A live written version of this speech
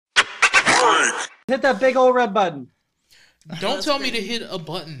Hit that big old red button. Don't tell me to hit a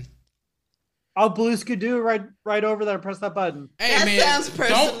button. I'll blue skidoo right over there. Press that button. Hey That man, sounds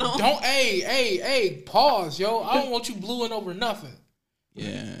personal. Don't. Hey, pause, yo. I don't want you bluing over nothing.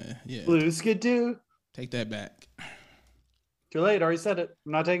 Yeah. Blue skidoo. Take that back. Too late. Already said it.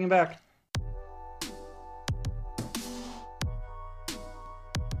 I'm not taking it back.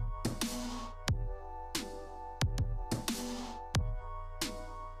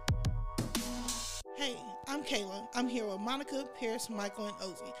 Hey, I'm Kayla. I'm here with Monica, Pierce, Michael, and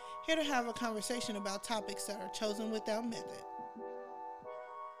Ozzy. Here to have a conversation about topics that are chosen without method.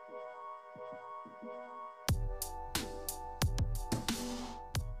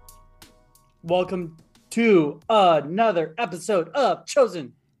 Welcome to another episode of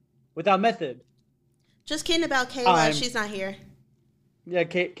Chosen Without Method. Just kidding about Kayla. She's not here. Yeah,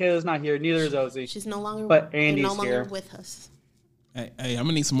 Kayla's not here. Neither is Ozzy. She's no longer. But Andy's no longer here. with us. Hey, I'm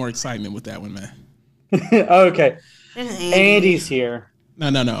gonna need some more excitement with that one, man. Okay. Andy's here.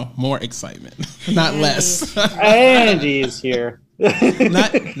 No. More excitement, not less. Andy's here.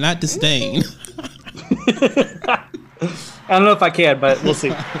 not disdain. I don't know if I can, but we'll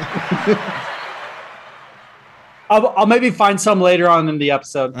see. I'll maybe find some later on in the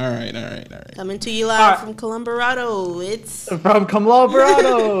episode. All right. Coming to you live from Columborado. It's From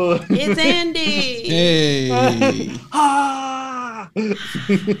Columborado. it's Andy. Hey.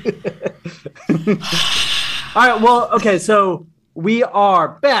 All right, well, okay, so we are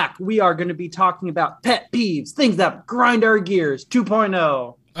back. We are going to be talking about pet peeves, things that grind our gears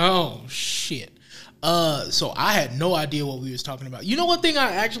 2.0. Oh shit. So I had no idea what we was talking about. You know, one thing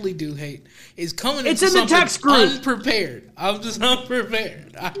I actually do hate is coming It's into in the text group. unprepared. I'm just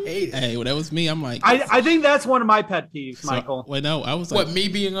unprepared. I hate it. Hey, well, that was me. I'm like, I think that's one of my pet peeves, so, Michael. wait, no, I was like, What, me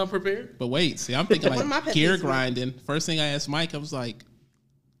being unprepared? but wait, see, I'm thinking One of my like pet gear peeves, grinding. First thing I asked Mike, I was like,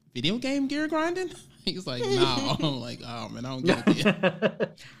 video game gear grinding? He's like, no. I'm like, oh man, I don't get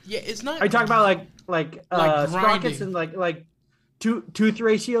it. Yeah, it's not. Are you talking about like sprockets grinding. and like tooth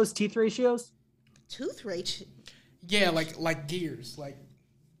ratios, teeth ratios? Tooth ratio. Yeah, like gears. Like,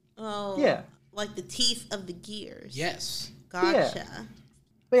 Oh. Yeah. Like the teeth of the gears. yes. Gotcha.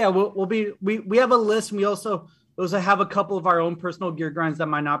 But yeah, we have a list, and we also have a couple of our own personal gear grinds that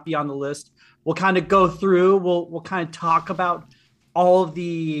might not be on the list. We'll kind of go through. We'll kind of talk about all of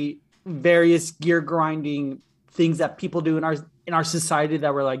the various gear grinding things that people do in our society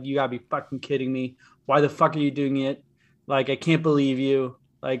that we're like, you gotta be fucking kidding me. Why the fuck are you doing it? Like, I can't believe you.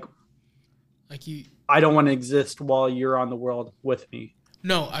 Like you. I don't want to exist while you're on the world with me.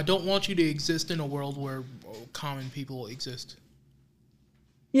 No, I don't want you to exist in a world where common people exist.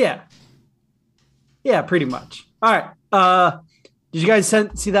 Yeah, pretty much. All right. Did you guys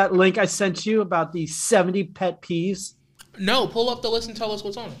see that link I sent you about the 70 pet peeves? No, pull up the list and tell us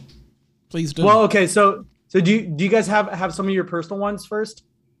what's on it. Please do. Well, okay. So do you guys have some of your personal ones first?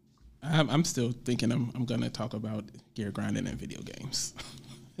 I'm still thinking I'm gonna talk about gear grinding in video games.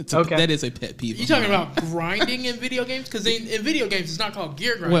 Okay. That is a pet peeve. You talking about grinding in video games? Because in video games, it's not called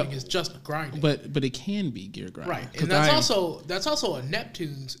gear grinding; Well, it's just grinding. But it can be gear grinding, right, and that's also a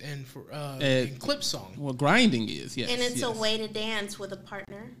Neptune's and Clip song. Well, grinding is, yes, And it's yes. a way to dance with a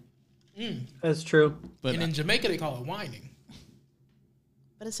partner. That's true. But And in Jamaica, they call it whining.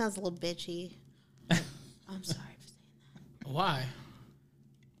 But it sounds a little bitchy. I'm sorry for saying Why?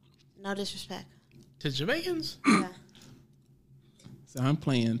 that. No disrespect. To Jamaicans? Yeah. so I'm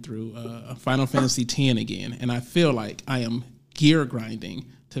playing through Final Fantasy X again, and I feel like I am gear grinding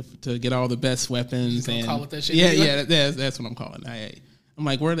to get all the best weapons. gonna And call it that shit, yeah, Taylor? that's what I'm calling it. I'm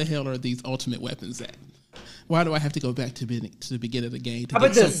like, where the hell are these ultimate weapons at? Why do I have to go back to the beginning of the game to How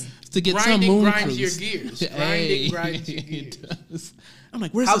get about this? to get Grinding some moon grinds cruise? your gears. Grinding grinds your it gears. does. I'm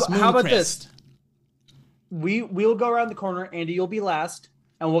like, where's this moon How about crest? this? We'll go around the corner. Andy, you'll be last,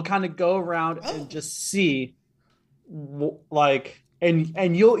 and we'll kind of go around and just see,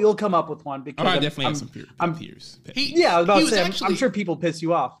 and you'll come up with one because Oh, I definitely have some peers. Yeah, I was about He to was say, actually- I'm sure people piss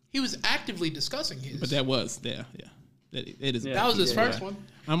you off. He was actively discussing his. But that was, yeah. It is. Yeah. that was his Yeah. first one.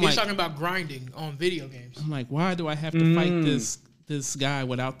 I'm He's like- talking about grinding on video games. I'm like, why do I have to fight this guy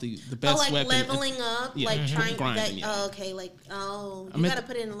without the best Oh, like weapon? leveling up, Yeah, like trying grinding, that. yeah. Oh, okay, like you I'm at gotta the-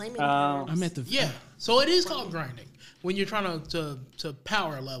 put it in layman Oh. terms. I'm at the Yeah, so it is called grinding when you're trying to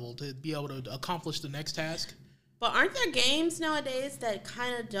power level to be able to accomplish the next task. But aren't there games nowadays that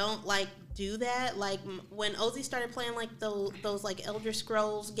kind of don't like do that? Like when Ozzy started playing like those like Elder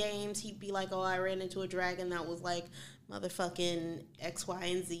Scrolls games, he'd be like, "Oh, I ran into a dragon that was like motherfucking X, Y,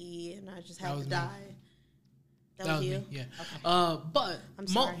 and Z, and I just had to was me. die." That was you? Me, yeah. Okay. But I'm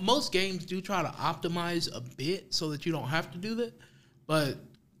sorry. most games do try to optimize a bit so that you don't have to do that. But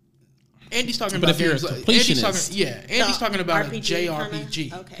Andy's talking But about if you're a games. completionist, Andy's talking about a RPG JRPG.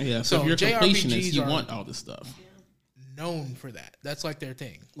 kinda? Okay. yeah. So if you're a JRPGs completionist, you are want all this stuff. known for that. That's like their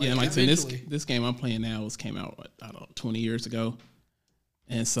thing. Yeah, and like I said, eventually- this game I'm playing now came out I don't know 20 years ago,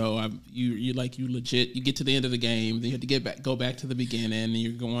 and so you legit you get to the end of the game, then you have to go back to the beginning, and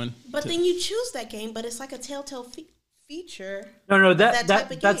you're going. But then you choose that game, but it's like a telltale feature. No, That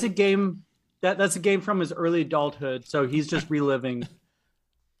type of that's a game. game. That's a game from his early adulthood, so he's just reliving. It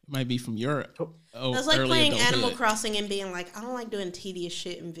might be from Europe. That's like playing Animal Crossing and being like, I don't like doing tedious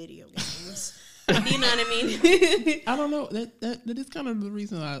shit in video games. Do you know what I mean? I don't know. That is kind of the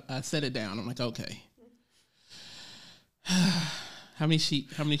reason I set it down. I'm like, okay. How many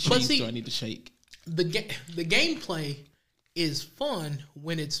trees do I need to shake? the gameplay is fun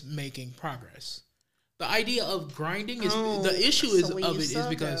when it's making progress. The idea of grinding is the issue of it is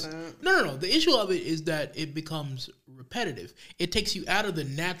because no. The issue of it is that it becomes repetitive. It takes you out of the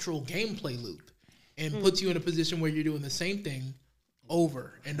natural gameplay loop and puts you in a position where you're doing the same thing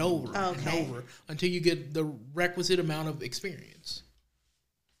over and over and over until you get the requisite amount of experience.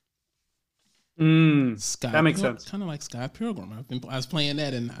 That makes sense. Kind of like Sky Pilgrim. I was playing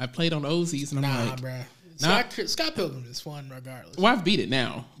that, and I played on Ozies, and I'm like, bruh. Scott Pilgrim is fun regardless. Well, I've beat it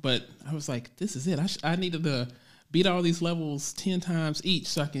now, but I was like, this is it. I needed to beat all these levels 10 times each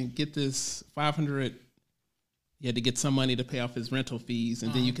so I can get this 500. You had to get some money to pay off his rental fees,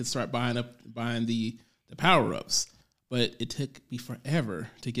 and then you could start buying the power-ups. But it took me forever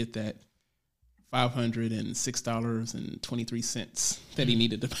to get that $506.23 that he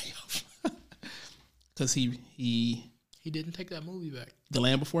needed to pay off. Because he didn't take that movie back. The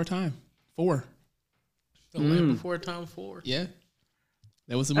Land Before Time 4. The Land Before Time 4. Yeah,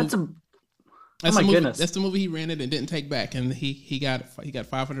 that was a movie. Goodness. That's the movie he rented and didn't take back, and he got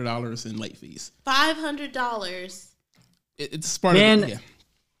 $500 in late fees. $500. It's part of it. Yeah.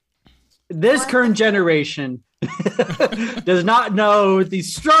 This current generation does not know the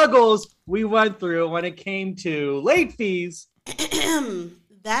struggles we went through when it came to late fees.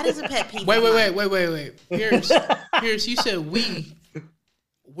 That is a pet peeve. Wait. Pierce, you said we.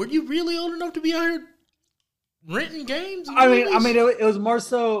 Were you really old enough to be out here renting games? I mean, it was more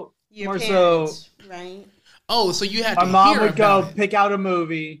so. Your parents, right? Oh, so you had to. My mom hear would go about it. pick out a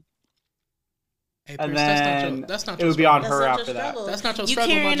movie, Hey, and Pierce, then that's not it your would be on struggle. her That's not after your that. struggle. That's not your You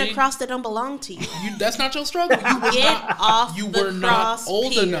struggle, carrying my a G. cross that don't belong to you. That's not your struggle. Get off You the were not cross,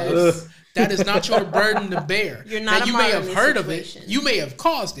 old Pierce. enough. That is not your burden to bear. You're not now, a you may martyr have in this heard situation. of it. You may have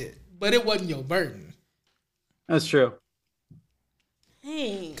caused it, but it wasn't your burden. That's true.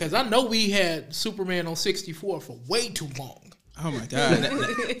 Hey. Because I know we had Superman on 64 for way too long. Oh my god,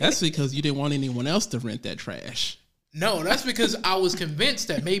 that's because you didn't want anyone else to rent that trash. No, that's because I was convinced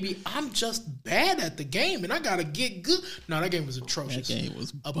that maybe I'm just bad at the game and I gotta get good. No, that game was atrocious. That game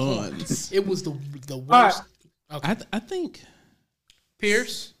was Abhorrent. buns. It was the worst. Okay. I think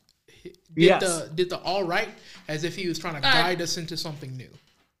Pierce Yes. did the all right as if he was trying to guide us into something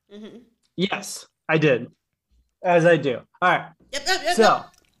new. Yes, I did. As I do. All right. Yep. So,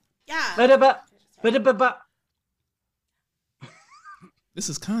 Yeah. ba-da-ba. this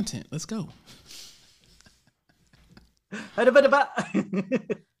is content. Let's go. Ba-da-ba-da-ba.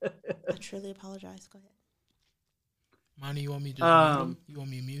 I truly apologize. Go ahead. Monty, you want me to mute him? You want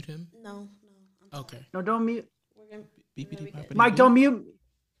me to mute him? No. Okay. No, don't mute. We're gonna. Bippity boppity Mike, boo. don't mute.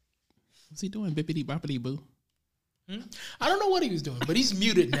 What's he doing? Bippity boppity boo. I don't know what he was doing, but he's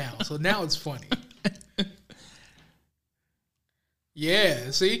muted now, so now it's funny.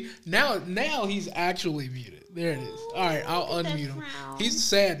 Yeah, see? Now he's actually muted. There it is. All right, I'll look at that unmute him. frown. He's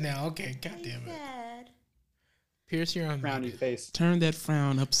sad now. Okay, God damn it. Sad. Pierce, you're Frowny unmuted. face. Turn that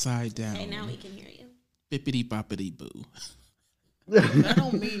frown upside down. Okay, now we can hear you. Bippity boppity boo. That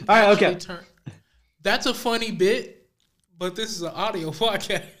don't mean All right, actually okay. turn. That's a funny bit, but this is an audio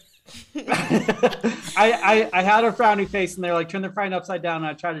podcast. I had a frowny face, and they're like, turn the frown upside down. And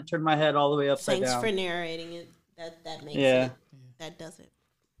I tried to turn my head all the way upside Thanks down. for narrating it. That makes Yeah. it. That does it.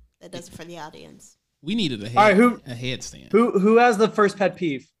 That does it for the audience. We needed a All right, headstand. Who has the first pet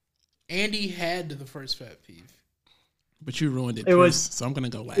peeve? Andy had the first fat peeve. But you ruined it. It was- Pierce, so I'm gonna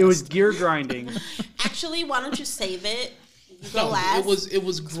go last. It was gear grinding. Actually, why don't you save it? You go No, last. it was So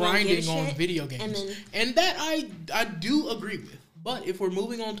we don't grinding give a on shit, video games, and and that I do agree with. But if we're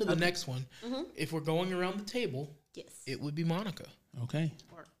moving on to the next one, if we're going around the table, Yes. it would be Monica. Okay.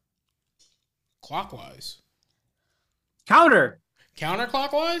 Clockwise,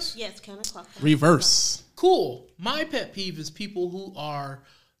 Counterclockwise? Yes, counterclockwise. Reverse. cool. My pet peeve is people who are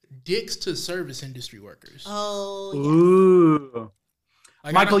dicks to service industry workers. Oh, yeah.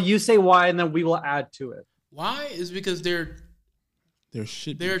 there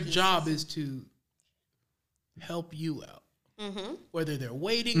should their job is to help you out. Whether they're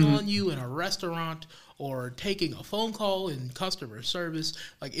waiting on you in a restaurant or taking a phone call in customer service.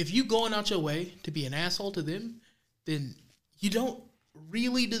 Like, if you going out your way to be an asshole to them, then you don't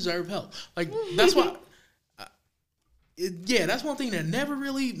really deserve help. Like, that's why... that's one thing that never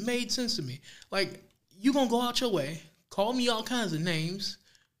really made sense to me. Like, you gonna go out your way, call me all kinds of names,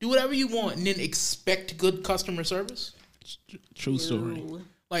 do whatever you want, and then expect good customer service? True story.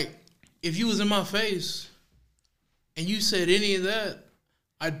 Like, if you was in my face and you said any of that,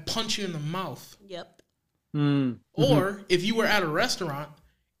 I'd punch you in the mouth. Yep. Or if you were at a restaurant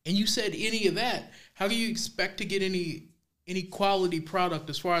and you said any of that, how can you expect to get any quality product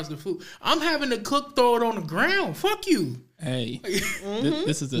as far as the food? I'm having to cook, throw it on the ground. Fuck you. Hey,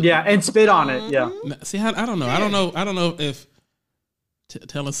 this is and spit on it. Yeah. See, I don't know. I don't know if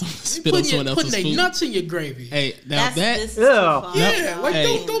telling someone to spit on someone else's putting food. Their nuts in your gravy. Hey, now Don't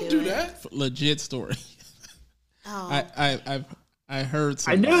do that. Legit story. Oh. I heard I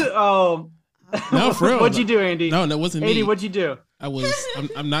something. knew. Oh. No, for real. What'd you do, Andy? No, that wasn't me. Andy, what'd you do?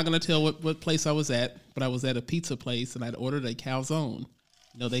 I'm not gonna tell what place I was at, but I was at a pizza place and I'd ordered a calzone.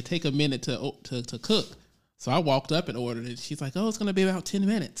 They take a minute to cook. So I walked up and ordered it. She's like, "Oh, it's gonna be about 10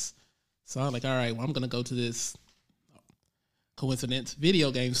 minutes." So I'm like, "All right, well, I'm gonna go to this coincidence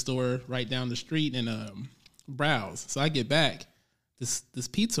video game store right down the street and browse." So I get back. This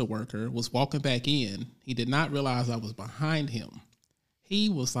pizza worker was walking back in. He did not realize I was behind him. He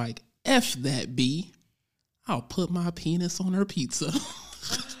was like, "F that B. I'll put my penis on her pizza."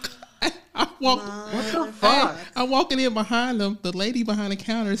 What the fuck? I'm walking in behind them. The lady behind the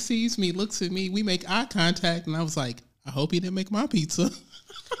counter sees me, looks at me. We make eye contact, and I was like, "I hope he didn't make my pizza."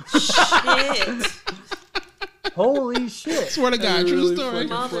 Shit. Holy shit! Swear to God, true story.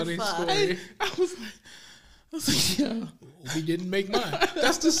 Funny story. I was like, "Yeah." He didn't make mine.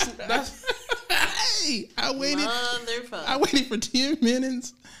 Hey, I waited. Motherfucker. I waited for 10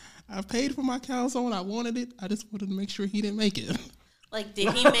 minutes. I paid for my calzone. I wanted it. I just wanted to make sure he didn't make it. Like,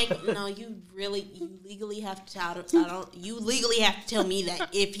 did he make? No, you legally have to. You legally have to tell me that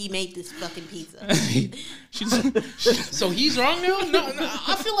if he made this fucking pizza. So he's wrong now. No.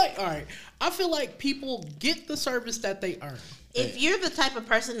 I feel like, all right. I feel like people get the service that they earn. If you're the type of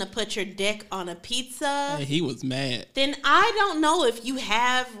person to put your dick on a pizza, He was mad. then I don't know if you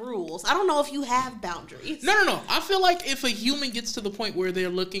have rules. I don't know if you have boundaries. No. I feel like if a human gets to the point where they're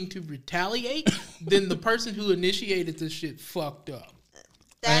looking to retaliate, then the person who initiated this shit fucked up.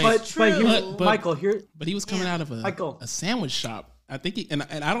 That's true. But Michael, here. But he was coming out of a sandwich shop. I think and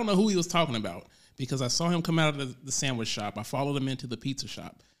I don't know who he was talking about because I saw him come out of the sandwich shop. I followed him into the pizza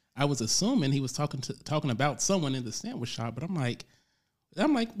shop. I was assuming he was talking about someone in the sandwich shop, but I'm like,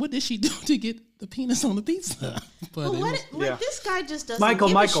 what did she do to get the penis on the pizza? But this guy just doesn't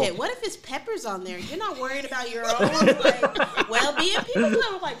Michael. a shit. What if his pepper's on there? You're not worried about your own well-being. People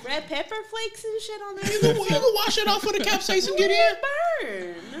put like red pepper flakes and shit on there. You can wash it off with a capsaicin and get in.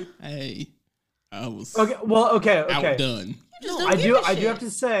 Burn. Hey, I was okay. outdone. I do have to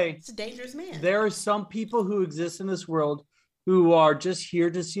say, it's a dangerous man. There are some people who exist in this world who are just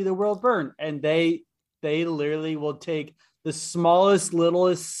here to see the world burn, and they literally will take the smallest,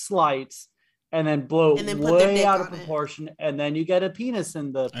 littlest slights and then blow way out of proportion, and then you get a penis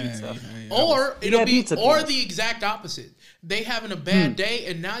in the pizza. Or it'll be the exact opposite. They having a bad day,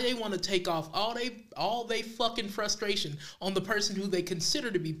 and now they want to take off all they fucking frustration on the person who they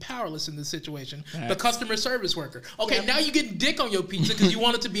consider to be powerless in this situation, the customer service worker. Okay, now you getting dick on your pizza because you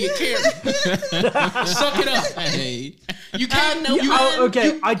want it to be a Karen. Suck it up. Hey, you can't.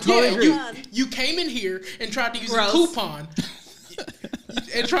 I totally agree. You came in here and tried to use a coupon.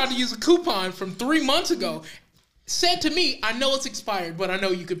 And tried to use a coupon from 3 months ago. Said to me, "I know it's expired, but I know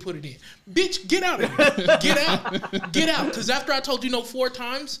you could put it in." Bitch, get out of here. Get out. Because after I told you no 4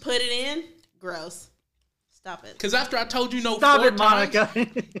 times. Put it in? Gross. Stop it. Because after I told you no Stop 4 it, times. Monica.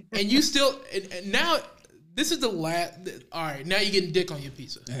 And you still. And now, this is the last. All right, now you're getting dick on your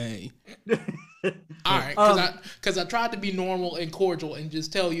pizza. Hey. All right, because I tried to be normal and cordial and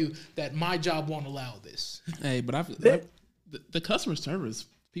just tell you that my job won't allow this. Hey, but the customer service,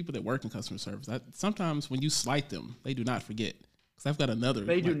 people that work in customer service, sometimes when you slight them, they do not forget. Because I've got another.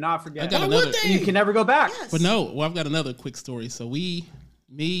 They do not forget. Why would they? You can never go back. Yes. But no, I've got another quick story. So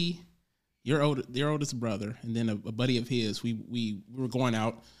your oldest brother, and then a buddy of his, we were going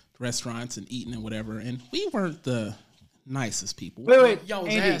out to restaurants and eating and whatever, and we weren't the nicest people. Wait, Y'all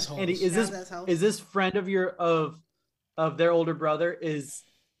was Andy, assholes. Andy, is this friend of their older brother? Is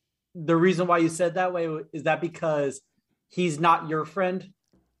the reason why you said that way? Is that because he's not your friend?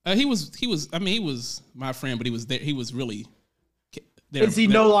 He was. I mean, he was my friend, but he was there. He was really Is he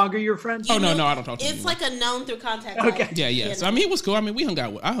no longer your friend? You Oh no, know, I don't talk to him It's anymore. like a known through contact. Okay. Like, Yeah. you So know. I mean, it was cool. I mean,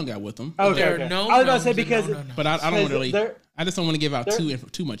 I hung out with him. Okay. There are okay. no I was about to say knowns because and no But I don't Because really. they're- I just don't want to give out they're-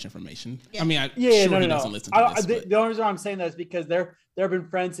 too much information. Yeah. I mean, I'm yeah, sure no, he no, doesn't no. listen to this. The But only reason I'm saying that is because there have been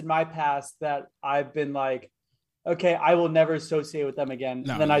friends in my past that I've been like, okay, I will never associate with them again.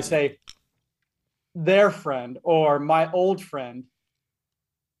 No, And then no, I no. say their friend or my old friend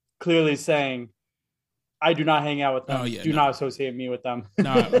clearly saying, I do not hang out with them. Oh, yeah, do no. not associate me with them.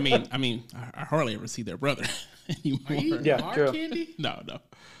 no, I mean, I hardly ever see their brother anymore. Are you Yeah, hard true. candy? No.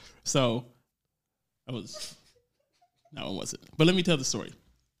 So I was. No, it wasn't. But let me tell the story.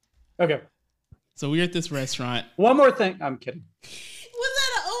 Okay. So we were at this restaurant. One more thing. I'm kidding. Was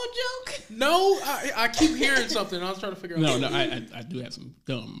that an old joke? No, I keep hearing something. I was trying to figure out. No, I do have some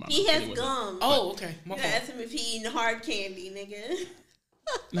gum. in my He mouth, has but it wasn't- gum. Oh, okay. My You fault. ask him if he eating hard candy, nigga.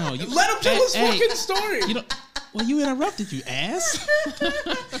 No, you Let him tell his hey, fucking story. You don't. Well, you interrupted, you ass.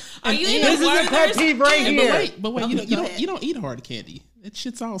 Are you and- eating This is a pet Werther's peeve right candy? here. But wait, Okay, you go ahead. don't eat hard candy. That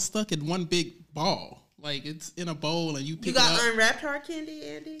shit's all stuck in one big ball. Like it's in a bowl, and you pick You it got up. unwrapped hard candy,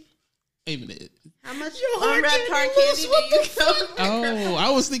 Andy? Wait a minute. How much hard unwrapped candy hard was- candy what do you the Oh, I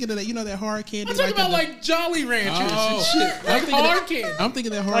was thinking of that. You know that hard candy. I'm talking about in the- like Jolly Ranchers Oh. and shit. I'm Like thinking hard that- candy. I'm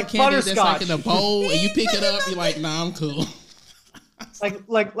thinking that hard Like candy that's like butterscotch. in a bowl, and you pick it up. You're like, nah, I'm cool.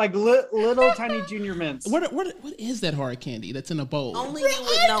 Like little tiny junior mints. What is that hard candy that's in a bowl? Only you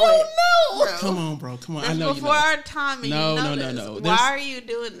would know it. Bro. Come on, bro. Come on. That's I know you before know. our time. And No, you know no, no, this. no. Why There's- are you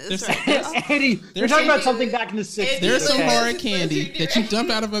doing this there's- right now? Andy, we're There's talking about some- something back in the 60s. There's some Okay. hard candy that you dump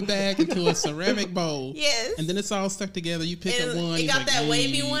out of a bag into a ceramic bowl. Yes. And then it's all stuck together. You pick up And one. it you're got like, that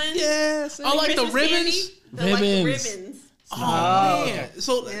wavy "Yay." one? Yes. I like the Christmas ribbons. candy? Like the Ribbons. ribbons. Oh, Oh, man. okay.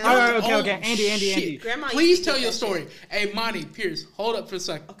 So, Yeah. All right, okay, oh, okay. Andy. shit. Grandma used Please to tell do your that story. Hey, Monty, Pierce, hold up for a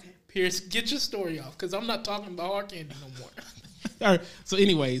second. Okay. Pierce, get your story off because I'm not talking about hard candy no more. All right. So,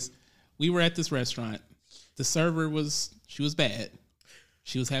 anyways, we were at this restaurant. The server was bad.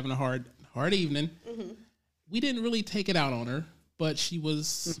 She was having a hard evening. Mm-hmm. We didn't really take it out on her, but she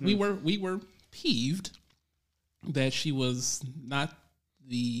was. We were peeved that she was not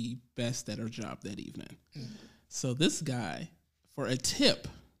the best at her job that evening. So this guy, for a tip,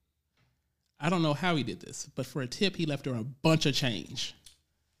 I don't know how he did this, but for a tip, he left her a bunch of change,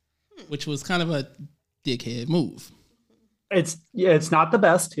 which was kind of a dickhead move. It's not the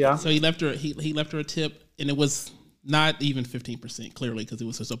best. Yeah. So he left her. He left her a tip, and it was not even 15% clearly because it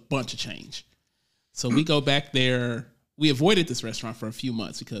was just a bunch of change. So we go back there. We avoided this restaurant for a few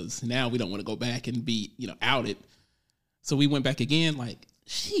months because now we don't want to go back and be outed. So we went back again. Like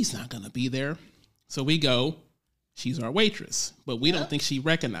she's not gonna be there. So we go. She's our waitress, but we don't think she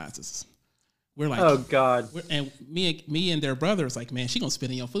recognizes us. We're like, Oh God. and me and their brother is like, man, she gonna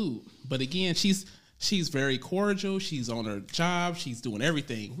spit in your food. But again, she's very cordial. She's on her job. She's doing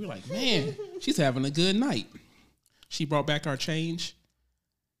everything. We're like, man, she's having a good night. She brought back our change.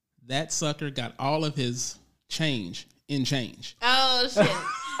 That sucker got all of his change in change. Oh, shit.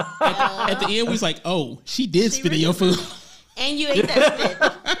 At the end, we was like, oh, she did spit in your food. And you ate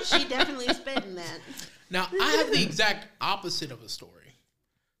that spit. She definitely spit in that. Now, I have the exact opposite of a story.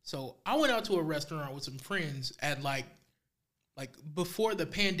 So I went out to a restaurant with some friends at like before the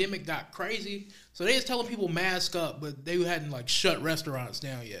pandemic got crazy. So they was telling people mask up, but they hadn't like shut restaurants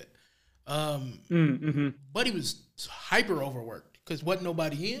down yet. But he was hyper overworked because wasn't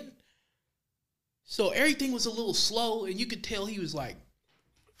nobody in. So everything was a little slow, and you could tell he was like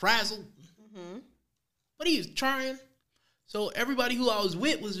frazzled. But he was trying. So everybody who I was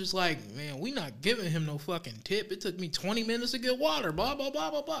with was just like, man, we not giving him no fucking tip. It took me 20 minutes to get water, blah, blah, blah,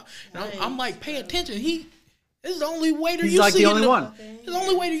 blah, blah. And I'm like, pay attention. This is the only waiter He's you like see the only one. He's the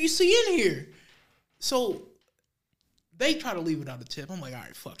only waiter you see in here. So they try to leave without a tip. I'm like, all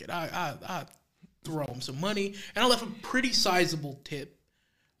right, fuck it. I throw him some money. And I left him a pretty sizable tip.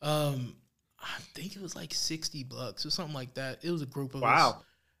 I think it was like $60 or something like that. It was a group of us. Wow.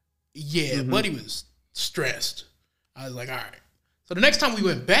 Yeah, but he was stressed. I was like, all right. So the next time we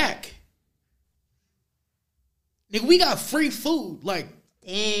went back, nigga, we got free food. Like,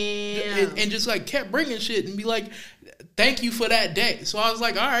 Damn. and just like kept bringing shit and be like, thank you for that day. So I was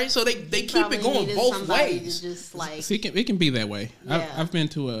like, all right. So they keep Probably it going needed both somebody to ways. just like, See, it can be that way. Yeah. I've been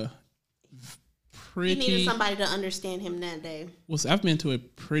to a he needed pretty somebody to understand him that day. I've been to a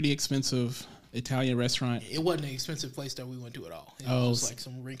pretty expensive Italian restaurant. It wasn't an expensive place that we went to at all. It Oh, was like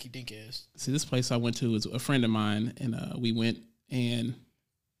some rinky dink ass. See, this place I went to was a friend of mine, and we went, and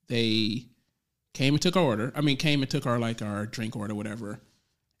they came and took our order. I mean, came and took our drink order, whatever.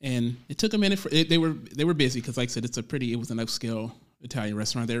 And it took a minute for they were busy because, like I said, it was an upscale Italian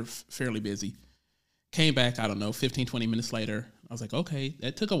restaurant. They're fairly busy. Came back, I don't know, 15, 20 minutes later. I was like, okay,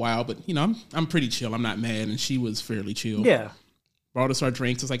 that took a while, but I'm pretty chill. I'm not mad, and she was fairly chill. Yeah. Brought us our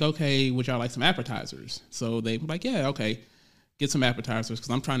drinks. It's like, okay, would y'all like some appetizers? So they were like, yeah, okay, get some appetizers,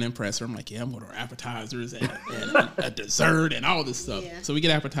 because I'm trying to impress her. I'm like, yeah, I'm going to order appetizers and a dessert and all this stuff. Yeah. So we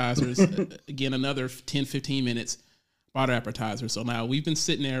get appetizers. Again, another 10, 15 minutes, bought our appetizers. So now we've been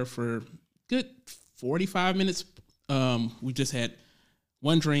sitting there for good 45 minutes. We just had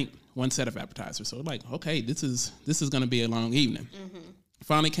one drink, one set of appetizers. So like, okay, this is going to be a long evening. Mm-hmm.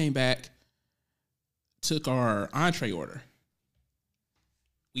 Finally came back, took our entree order.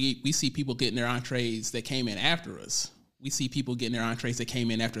 We see people getting their entrees that came in after us. We see people getting their entrees that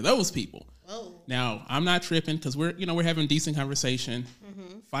came in after those people. Whoa. Now, I'm not tripping because we're having decent conversation.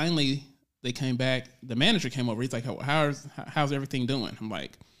 Mm-hmm. Finally, they came back. The manager came over. He's like, how's everything doing? I'm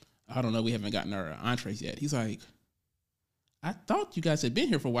like, I don't know. We haven't gotten our entrees yet. He's like, I thought you guys had been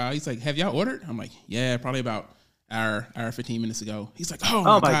here for a while. He's like, have y'all ordered? I'm like, yeah, probably about hour 15 minutes ago. He's like, oh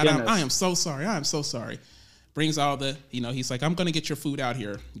my God, I am so sorry. I am so sorry. Brings all the, he's like, I'm going to get your food out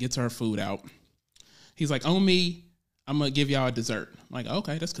here. Gets our food out. He's like, on me, I'm going to give y'all a dessert. I'm like,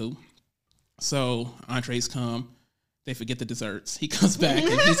 okay, that's cool. So entrees come. They forget the desserts. He comes back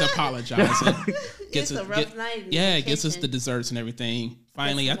and he's apologizing. It's a rough night. Yeah, gets us the desserts and everything.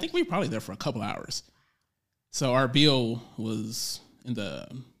 Finally, I think we were probably there for a couple hours. So our bill was in the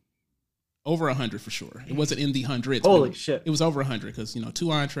over 100 for sure. It wasn't in the hundreds. Holy shit! It was over 100 because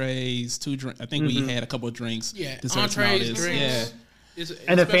 2 entrees, 2 drinks. I think we had a couple of drinks. Yeah, desserts entrees, and all this. drinks. Yeah,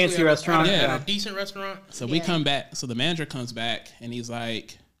 and a fancy restaurant. Yeah, a decent restaurant. So we come back. So the manager comes back and he's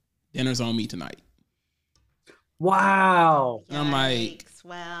like, "Dinner's on me tonight." Wow. And I'm like,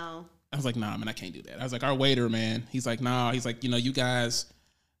 wow. I was like, nah, man, I can't do that. I was like, our waiter, man. He's like, nah. He's like, you guys.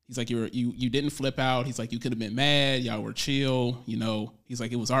 He's like, you didn't flip out. He's like, you could have been mad. Y'all were chill. He's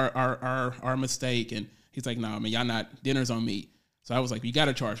like, it was our mistake. And he's like, nah, man, y'all not. Dinner's on me. So I was like, you got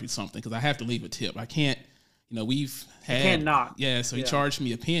to charge me something because I have to leave a tip. I can't. We've had. Can't not. Yeah. So he charged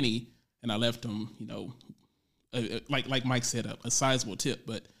me a penny, and I left him. Like Mike said, a sizable tip.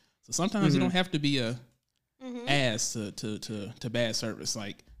 But so sometimes you don't have to be a ass to bad service.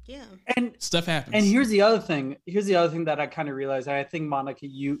 Like. Yeah, and stuff happens. And here's the other thing that I kind of realized. And I think Monica,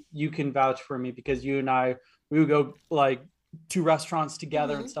 you can vouch for me because you and I, we would go like to restaurants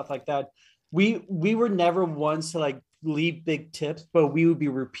together and stuff like that. We were never ones to like leave big tips, but we would be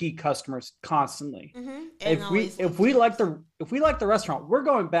repeat customers constantly. If we like the restaurant, we're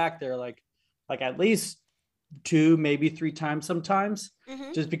going back there like at least 2, maybe 3 times sometimes,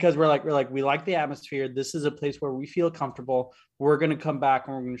 just because we like the atmosphere. This is a place where we feel comfortable. We're going to come back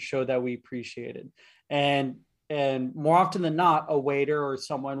and we're going to show that we appreciate it. And more often than not, a waiter or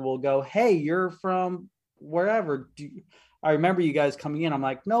someone will go, hey, you're from wherever. I remember you guys coming in. I'm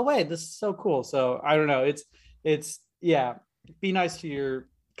like, no way. This is so cool. So I don't know. It's yeah. Be nice to your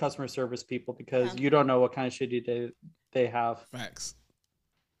customer service people because you don't know what kind of shitty they have. Facts.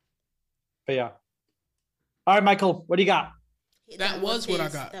 But yeah. All right, Michael, what do you got? That was what I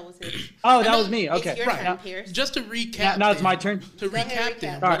got. That was it. Oh, that was me. Okay. It's your turn, Pierce. Just to recap. Now it's my turn. To recap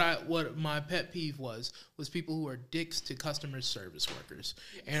then, what my pet peeve was people who are dicks to customer service workers.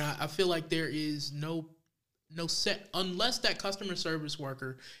 And I feel like there is no set, unless that customer service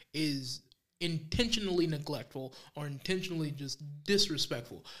worker is intentionally neglectful or intentionally just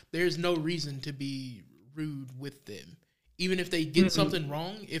disrespectful, there's no reason to be rude with them. Even if they get something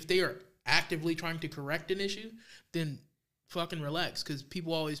wrong, if they are actively trying to correct an issue, then fucking relax, because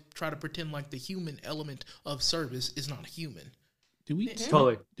people always try to pretend like the human element of service is not human. Do we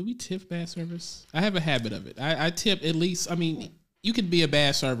totally? Do we tip bad service? I have a habit of it. I tip at least. I mean, you could be a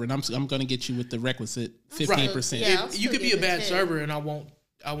bad server, and I'm going to get you with the requisite 15%. Yeah, you could be a bad server, and I won't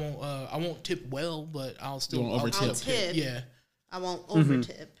tip well, but I'll still over tip. Yeah, I won't over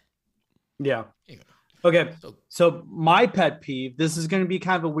tip. Yeah. Okay, so my pet peeve, this is going to be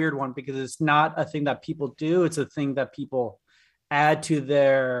kind of a weird one because it's not a thing that people do. It's a thing that people add to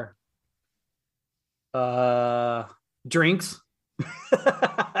their drinks.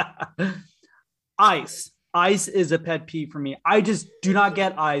 Ice. Ice is a pet peeve for me. I just do not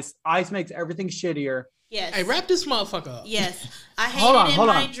get ice. Ice makes everything shittier. Yes. Hey, wrap this motherfucker up. Yes. I hate it in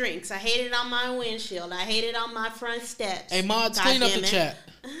my drinks. I hate it on my windshield. I hate it on my front steps. Hey, mods, clean up the chat.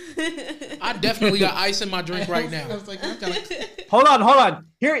 I definitely got ice in my drink right now. I was like, Hold on.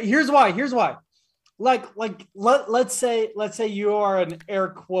 Here's why. Like let's say you are an air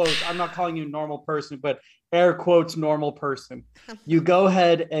quotes. I'm not calling you a normal person, but air quotes normal person. You go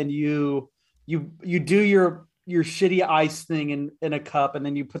ahead and you do your shitty ice thing in a cup, and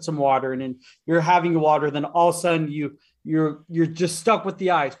then you put some water in, and you're having water. Then all of a sudden you you're just stuck with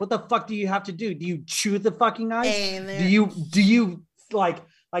the ice. What the fuck do you have to do? Do you chew the fucking ice? Do you like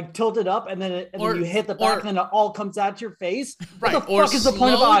tilt it up and then you hit the back and then it all comes out to your face? What the fuck is the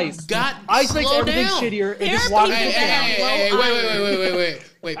point of ice? Ice makes everything shittier. It just waters it down.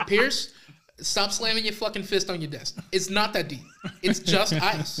 Wait, Pierce, stop slamming your fucking fist on your desk. It's not that deep. It's just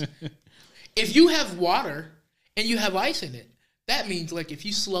ice. If you have water and you have ice in it, that means like if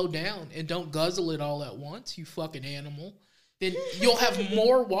you slow down and don't guzzle it all at once, you fucking animal, then you'll have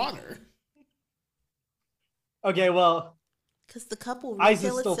more water. Okay, well, because the cup will ice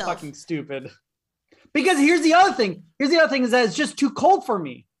is still fucking stupid. Because here's the other thing. Is that it's just too cold for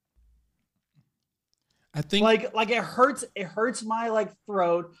me. I think like it hurts my like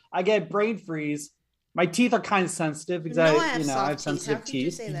throat. I get brain freeze. My teeth are kind of sensitive because I have sensitive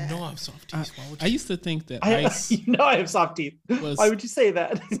teeth. You know I have soft teeth. I used to think that ice. I have soft teeth. Why would you say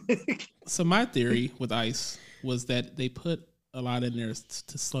that? So my theory with ice was that they put a lot in there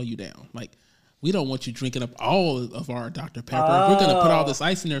to slow you down. Like, we don't want you drinking up all of our Dr. Pepper. We're going to put all this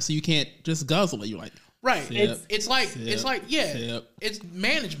ice in there so you can't just guzzle it. You're like, right. It's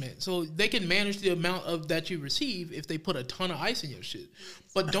management. So they can manage the amount of that you receive if they put a ton of ice in your shit.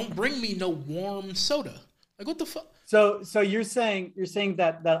 But don't bring me no warm soda. Like, what the fuck? So you're saying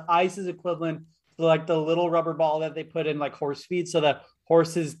that ice is equivalent to like the little rubber ball that they put in like horse feed so that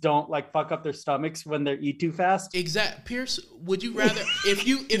horses don't like fuck up their stomachs when they eat too fast? Exact. Pierce, would you rather if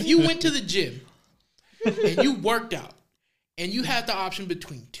you went to the gym and you worked out and you had the option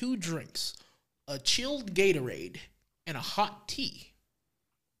between two drinks, a chilled Gatorade and a hot tea,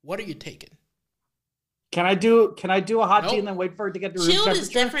 what are you taking? Can I do a hot tea and then wait for it to get to room temperature? Chilled is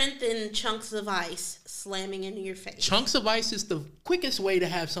different than chunks of ice slamming into your face. Chunks of ice is the quickest way to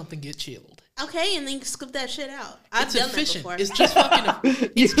have something get chilled. Okay, and then you scoop that shit out. I've done efficient. That before. It's just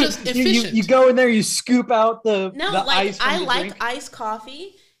fucking. It's just efficient. You go in there, you scoop out the ice. I like iced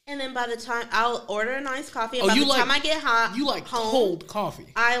coffee, and then by the time I'll order an iced coffee, and by the time I get hot, you like cold coffee.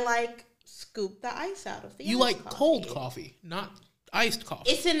 I like scoop the ice out of the. You like cold coffee, not iced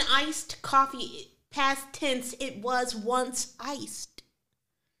coffee. It's an iced coffee. Past tense. It was once iced.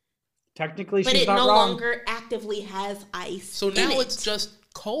 Technically, but she's not wrong. But it no longer actively has ice. So now it's just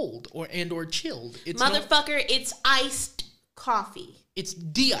cold or chilled. It's it's iced coffee. It's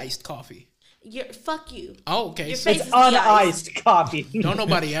de-iced coffee. Fuck you. Oh, okay. Your face it's uniced coffee. Don't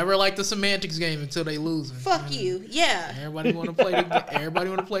nobody ever like the semantics game until they lose. Fuck you. Yeah. Everybody want to play the. Everybody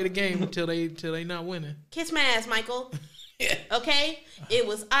want to play the game until they not winning. Kiss my ass, Michael. Okay, it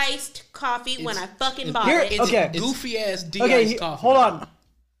was iced coffee when I fucking bought it. It's goofy ass de-iced coffee. Hold on.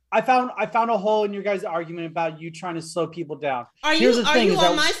 I found a hole in your guys' argument about you trying to slow people down. Are you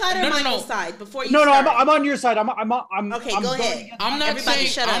on my side or Michael's side? Before you start? I'm on your side. I'm okay. Go ahead. I'm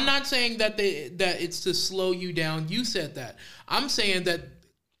not saying that it's to slow you down. You said that. I'm saying that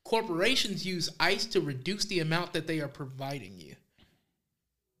corporations use ice to reduce the amount that they are providing you.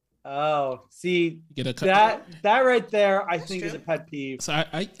 Oh, see that right there, I think is a pet peeve. So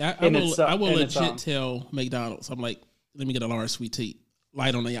I will legit tell McDonald's. I'm like, let me get a large sweet tea,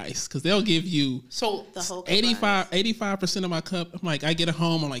 light on the ice, because they'll give you the whole 85% of my cup. I'm like, I get it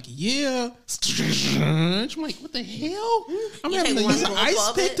home. I'm like, yeah. I'm like, what the hell? I'm having to use an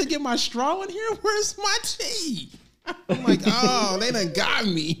ice pick to get my straw in here. Where's my tea? I'm like, oh, they done got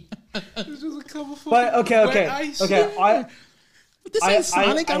me. It's just a couple. But okay. This ain't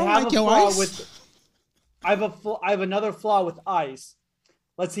Sonic. I don't like your ice. I have another flaw with ice.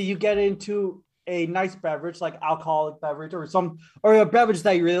 Let's see, you get into a nice beverage, like alcoholic beverage or a beverage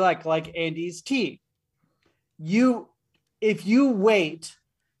that you really like Andy's tea. If you wait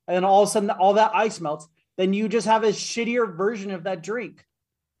and then all of a sudden all that ice melts, then you just have a shittier version of that drink.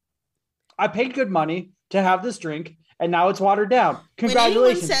 I paid good money to have this drink, and now it's watered down.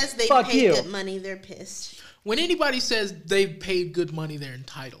 Congratulations. When anyone says they paid good money, they're pissed. When anybody says they've paid good money, they're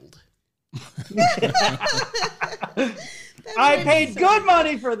entitled. I paid good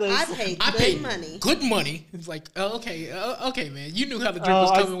money for this. I paid money. Good money. It's like, okay, man. You knew how the drink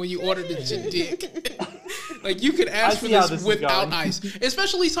was coming when you ordered the dick. Like, you could ask for this without ice,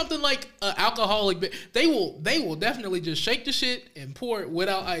 especially something like alcoholic. They will definitely just shake the shit and pour it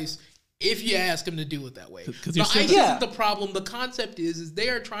without ice. If you ask them to do it that way. The ice isn't the problem. The concept is they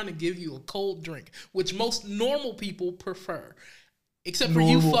are trying to give you a cold drink, which most normal people prefer. Except for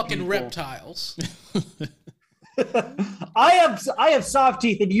you fucking reptiles. I have soft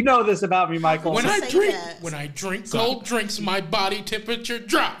teeth, and you know this about me, Michael. When I drink cold drinks, my body temperature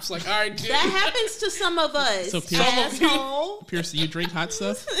drops. Like, all right, dude. That happens to some of us. So Pierce, do you drink hot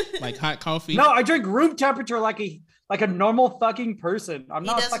stuff? Like hot coffee? No, I drink room temperature like a normal fucking person. I'm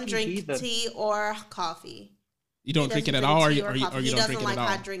not fucking drink heathen. tea or coffee. You don't drink it at all, or you don't drink it at all?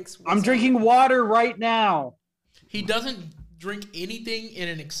 Hot drinks. I'm drinking water right now. He doesn't drink anything in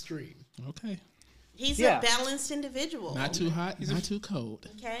an extreme. Okay. He's a balanced individual. Not too hot, not too cold.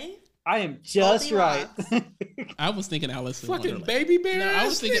 Okay. I am just right. I was thinking Alice in Wonderland. Fucking baby bear. No, I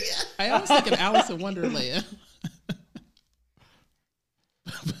was thinking Alice in Wonderland.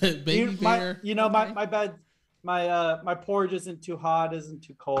 But baby bear. My bed, my porridge isn't too hot, isn't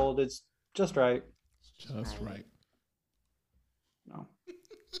too cold. It's just right. Just right. No.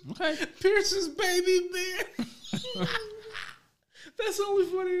 Okay. Pierce's baby bear. That's only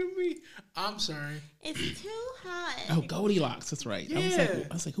funny to me. I'm sorry. It's too hot. Oh, Goldilocks. That's right. Yeah.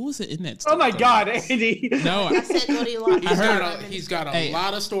 I was like, who was it in that? Oh my God, Andy. No, I said Goldilocks. He's got a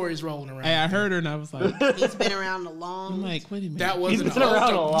lot of stories rolling around. Hey, I heard her and I was like, he's been around a long. I'm like, wait a minute. That wasn't He's been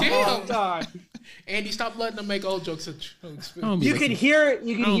around a long Damn. time. Andy, stop letting them make old jokes. You can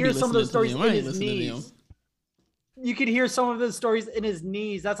hear some of those stories in his knees. You can hear some of the stories in his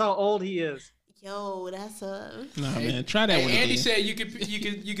knees. That's how old he is. Yo, that's a. Nah, man, try that one. Andy again. said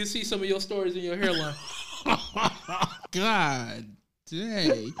you can see some of your stories in your hairline. God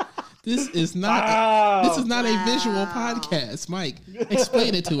dang. This is not a visual podcast. Mike,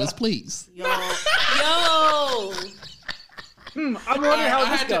 explain it to us, please. Yo. I'm wondering how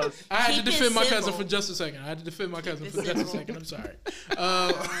this goes. I had to defend my cousin civil. for just a second. I'm sorry.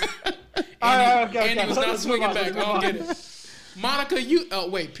 Andy was not swinging back. I don't get it. Monica,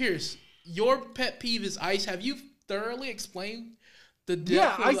 Pierce, your pet peeve is ice. Have you thoroughly explained the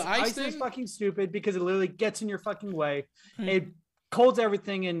depth of the ice thing? Is fucking stupid because it literally gets in your fucking way. It colds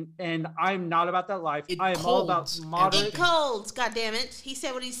everything, and I'm not about that life. I am all about moderate. It colds, goddammit. He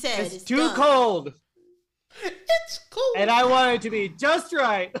said what he said. It's too cold. It's cool. And I want it to be just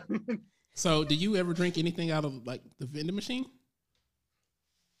right. So, do you ever drink anything out of like the vending machine?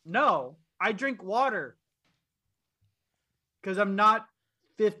 No, I drink water because I'm not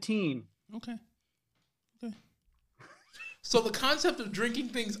 15. Okay. So the concept of drinking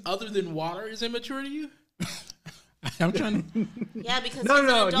things other than water is immature to you? I'm trying to. Yeah, because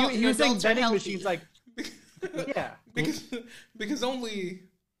No. You saying vending machines like? Yeah. Because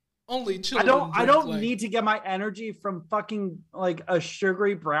only children. I don't need to get my energy from fucking like a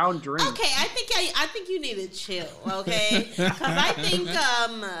sugary brown drink. Okay, I think you need to chill, okay? Because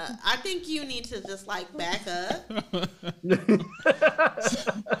I think you need to just like back up.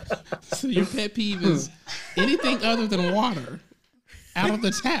 So your pet peeve is anything other than water out of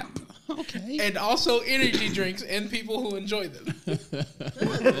the tap. Okay. And also energy drinks and people who enjoy them.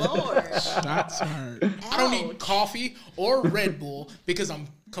 Good Lord. Shots heard. I don't need coffee or Red Bull because I'm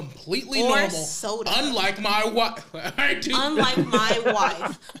completely or normal. Soda. Unlike my wife. Unlike my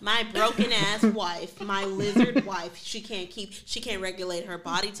wife, my broken ass wife, my lizard wife. She can't regulate her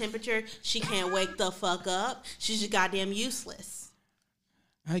body temperature. She can't wake the fuck up. She's just goddamn useless.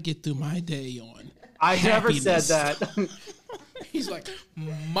 I get through my day on. I never said that. He's like,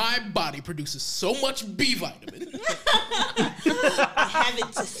 my body produces so much B vitamin. I have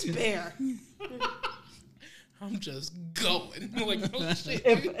it to spare. I'm just going. I'm like, oh shit.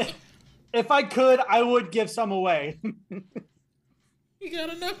 If I could, I would give some away. You got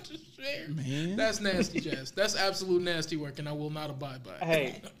enough to share. Man. That's nasty, Jazz. That's absolute nasty work, and I will not abide by it.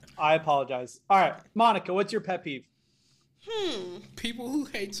 Hey, I apologize. All right, Monica, what's your pet peeve? People who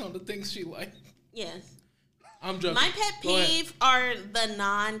hates on the things she likes. Yes. I'm joking. My pet peeve are the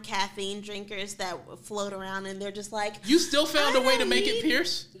non-caffeine drinkers that float around and they're just like, you still found a way to make it,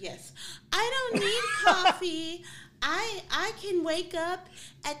 Pierce? Yes. I don't need coffee. I can wake up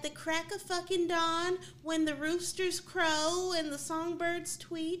at the crack of fucking dawn when the roosters crow and the songbirds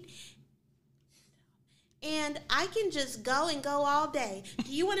tweet. And I can just go all day.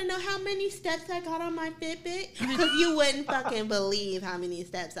 Do you want to know how many steps I got on my Fitbit? Because you wouldn't fucking believe how many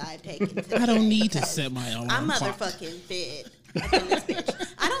steps I've taken today. I don't need to set my alarm I'm clock. motherfucking fit.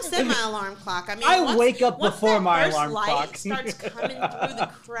 I don't set my alarm clock. I mean, I wake up before my alarm light clock. starts coming through the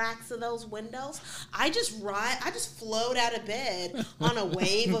cracks of those windows, I just float out of bed on a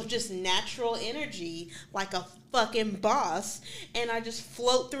wave of just natural energy like a fucking boss, and I just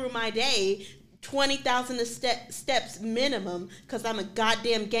float through my day 20,000 steps minimum because I'm a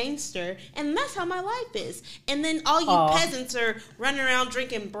goddamn gangster, and that's how my life is. And then all you peasants are running around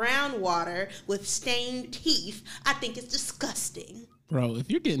drinking brown water with stained teeth. I think it's disgusting. Bro,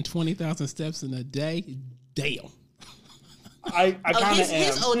 if you're getting 20,000 steps in a day, damn. I kind of am.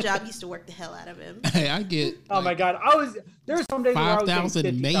 His old job used to work the hell out of him. Hey, I get. Oh my God, there's some days where I was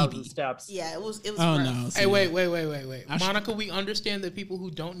getting 5,000 maybe 50,000 steps. Yeah, it was. Oh rough. no! Hey, wait. Monica, we understand that people who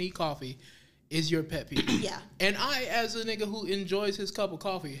don't need coffee is your pet peeve. Yeah. And I, as a nigga who enjoys his cup of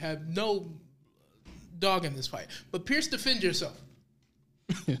coffee, have no dog in this fight. But Pierce, defend yourself.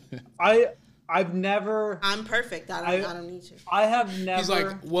 I've never. I'm perfect. I don't need to. I have never. He's like,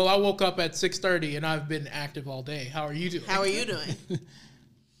 well, I woke up at 6:30 and I've been active all day. How are you doing? How are you doing?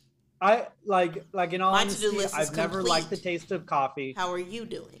 I like in all My honesty, to-do list is I've never complete. liked the taste of coffee. How are you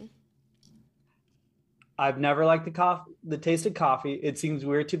doing? I've never liked the taste of coffee. It seems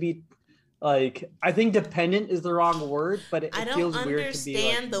weird to be like, I think dependent is the wrong word, but it feels weird to be like.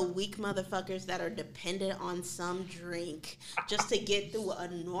 I don't understand the weak motherfuckers that are dependent on some drink just to get through a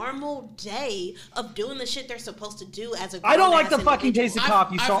normal day of doing the shit they're supposed to do as a grown I don't like the individual. fucking taste of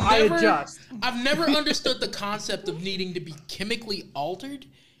coffee, so I adjust. I've never understood the concept of needing to be chemically altered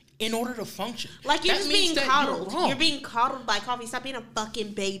in order to function. Like you're that just being that coddled. You're You're being coddled by coffee. Stop being a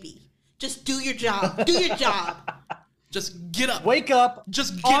fucking baby. Just do your job. Do your job. Just get up. Wake up.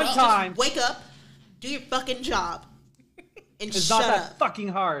 Just get on up. time. Just wake up. Do your fucking job. And it's shut not that up. fucking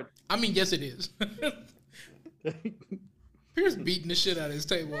hard. I mean, yes, it is. Pierce beating the shit out of his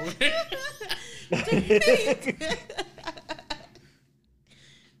table.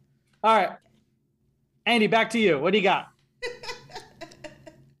 All right, Andy, back to you. What do you got?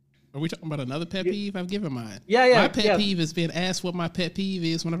 Are we talking about another pet peeve? I've given mine. Yeah. My pet peeve is being asked what my pet peeve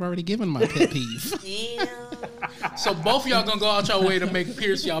is when I've already given my pet peeve. Damn. So both of y'all gonna go out your way to make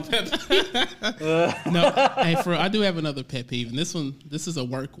Pierce y'all pet peeve. No, hey, I do have another pet peeve, and this is a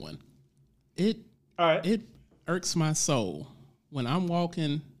work one. It irks my soul when I'm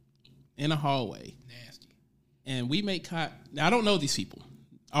walking in a hallway. Nasty. And we make now, I don't know these people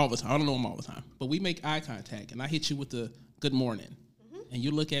all the time. I don't know them all the time, but we make eye contact, and I hit you with the good morning. And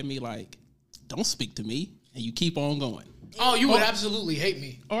you look at me like, don't speak to me, and you keep on going. Oh, you would absolutely hate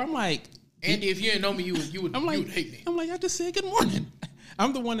me. Or I'm like, Andy, if you didn't know me, you would hate me. I'm like, I just said good morning.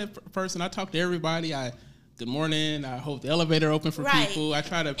 I'm the one person. I talk to everybody. Good morning. I hope the elevator open for people. I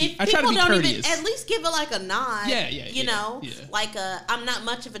try to be courteous. At least give it like a nod. Yeah. You know, like I'm not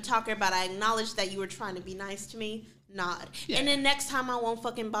much of a talker, but I acknowledge that you were trying to be nice to me. Nod. Yeah. And then next time I won't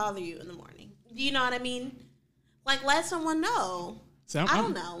fucking bother you in the morning. Do you know what I mean? Like, let someone know. So I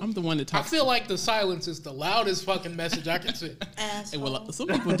don't know. I'm the one that talks. I feel like the silence is the loudest fucking message I can say. Hey, well, some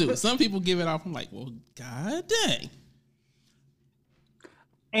people do. Some people give it off. I'm like, well, god dang.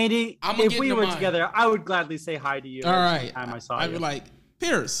 Andy, if we were together, I would gladly say hi to you. All right. Time I saw you. I'd be like,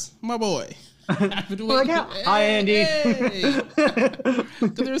 Pierce, my boy. Like, hi, Andy.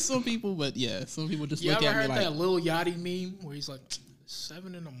 Because there's some people, but yeah, some people just look at me like. You ever heard that Lil Yachty meme where he's like,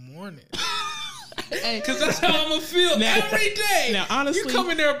 7 a.m. Because that's how I'm going to feel every day. Now, honestly. You come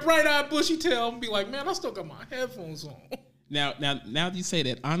in there bright-eyed, bushy-tail and be like, man, I still got my headphones on. Now that you say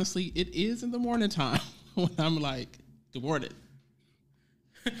that, honestly, it is in the morning time when I'm like, good morning.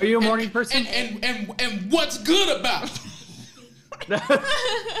 Are you a morning person? And what's good about it?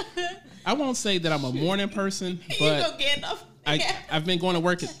 I won't say that I'm a morning person, but I've been going to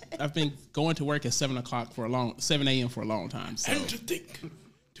work. I've been going to work at 7 a.m. for a long time. So. And to think,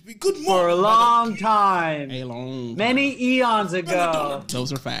 to be good morning for a long time, many eons ago.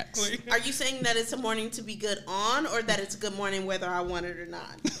 Those are facts. Are you saying that it's a morning to be good on, or that it's a good morning whether I want it or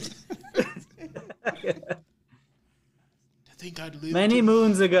not? Many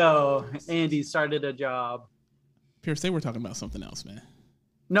moons ago, Andy started a job. Pierce, they were talking about something else, man.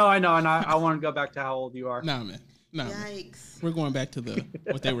 No, I know, and I want to go back to how old you are. Nah, man. Yikes. We're going back to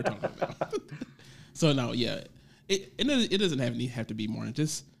what they were talking about. So no, yeah, it doesn't have to be morning.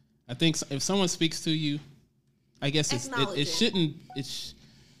 Just I think if someone speaks to you, I guess it shouldn't. It's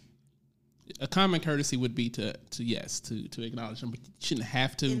a common courtesy would be to acknowledge them, but you shouldn't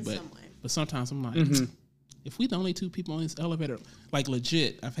have to. But sometimes I'm like. If we the only two people on this elevator, like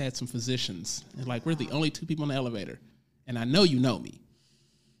legit, I've had some physicians, and like we're the only two people on the elevator, and I know you know me,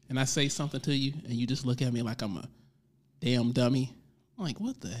 and I say something to you, and you just look at me like I'm a damn dummy. I'm like,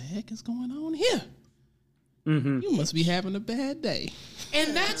 what the heck is going on here? Mm-hmm. You must be having a bad day.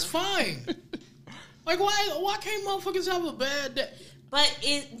 And that's fine. Like, why can't motherfuckers have a bad day? But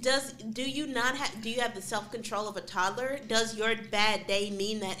do you have the self-control of a toddler? Does your bad day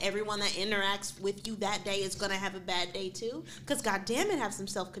mean that everyone that interacts with you that day is going to have a bad day too? Because goddamn it, have some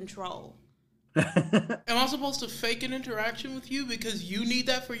self-control. Am I supposed to fake an interaction with you because you need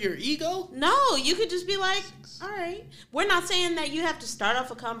that for your ego? No, you could just be like, all right. We're not saying that you have to start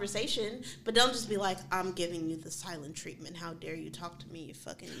off a conversation, but don't just be like, I'm giving you the silent treatment. How dare you talk to me, you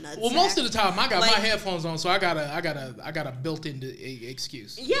fucking nutsack. Well, most of the time I got my headphones on, so I got a built-in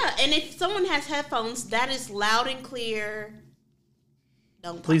excuse. Yeah, and if someone has headphones, that is loud and clear.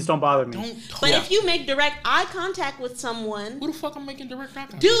 Please don't bother me. Don't talk. But if you make direct eye contact with someone, who the fuck I'm making direct eye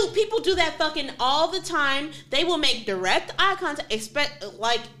contact? Dude, people do that fucking all the time. They will make direct eye contact.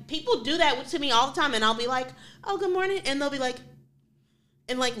 Like people do that to me all the time, and I'll be like, "Oh, good morning," and they'll be like,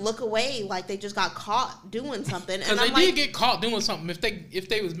 and like look away, like they just got caught doing something. Because they did get caught doing something. If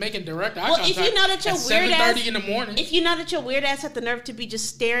they was making direct eye contact, if you know that your at weird 7:30 in the morning, if you know that your weird ass had the nerve to be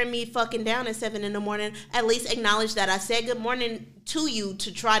just staring me fucking down at 7 in the morning, at least acknowledge that I said good morning to you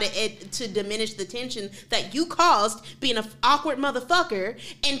to try to diminish the tension that you caused being an awkward motherfucker,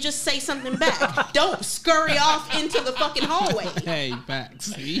 and just say something back. Don't scurry off into the fucking hallway. Hey, back.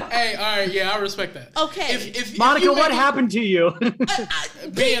 See? Hey, all right, yeah, I respect that. Okay, if Monica, what happened to you?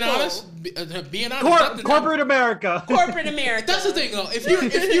 Being honest, corporate America. Corporate America. That's the thing, though.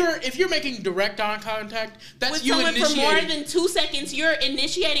 If you're making direct eye contact, that's with you someone initiating. for more than 2 seconds, you're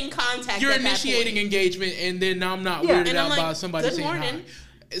initiating contact. You're at initiating that point. engagement, and then I'm not weirded out by somebody good saying morning.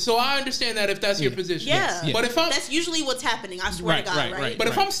 hi. So I understand that if that's your position. Yeah. But if I'm that's usually what's happening. I swear to God, right? But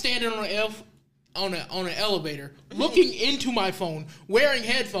if I'm standing on an elevator, looking into my phone, wearing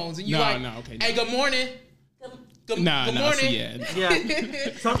headphones, and you hey, good morning. Good morning. Yeah.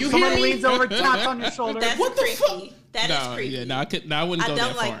 Someone leans over, taps on your shoulder. That's what creepy. the fuck? That is creepy. Yeah, I wouldn't go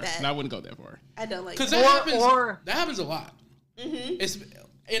that like far. that. No, I wouldn't go that far. I don't like that. Because that happens a lot. Mm-hmm.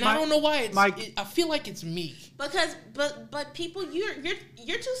 I don't know why I feel like it's me. Because but people, you're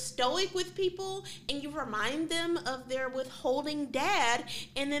too stoic with people, and you remind them of their withholding dad,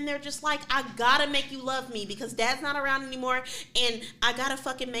 and then they're just like, I gotta make you love me because dad's not around anymore, and I gotta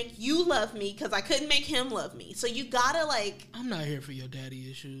fucking make you love me because I couldn't make him love me. So you gotta like. I'm not here for your daddy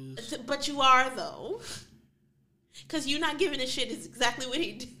issues. But you are though. Because you're not giving a shit is exactly what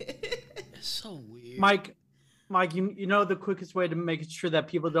he did. It's so weird. Mike, you know the quickest way to make sure that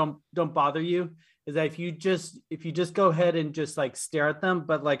people don't bother you is that if you just go ahead and just like stare at them,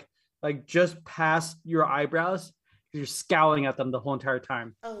 but like just past your eyebrows, you're scowling at them the whole entire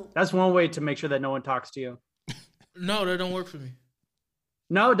time. Oh. That's one way to make sure that no one talks to you. No, that don't work for me.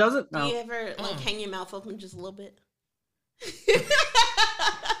 No, it doesn't. No. Do you ever hang your mouth open just a little bit?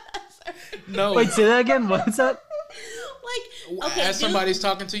 No. Wait, say that again. What's that? Like, okay, as somebody's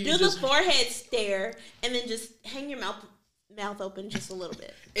talking to you, do the forehead stare and then just hang your mouth open just a little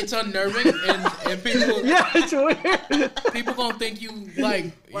bit. It's unnerving, and people. Yeah, it's weird. People gonna think you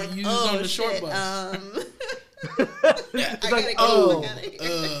like you on the short bus. It's like,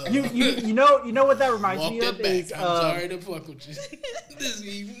 you know what that reminds me of is. I'm sorry to fuck with you this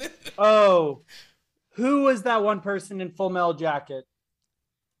evening. Oh, who was that one person in Full Metal Jacket?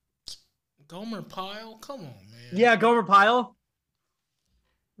 Gomer Pyle, come on, man. Yeah, Gomer Pyle.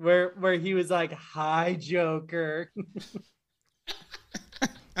 Where he was like, "Hi, Joker."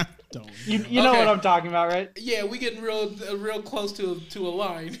 You know what I'm talking about, right? Yeah, we getting real close to a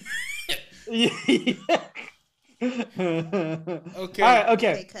line. Yeah. Okay. All right.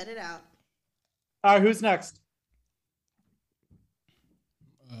 Okay. They cut it out. All right. Who's next?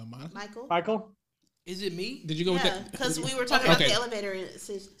 Michael. Is it me? Did you go with that? Because we were talking about the elevator.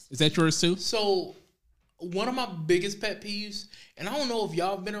 Is that yours too? So, one of my biggest pet peeves, and I don't know if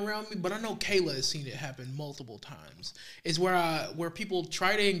y'all have been around me, but I know Kayla has seen it happen multiple times, is where people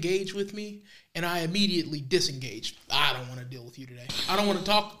try to engage with me, and I immediately disengage. I don't want to deal with you today. I don't want to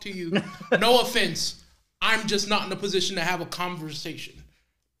talk to you. No offense. I'm just not in a position to have a conversation.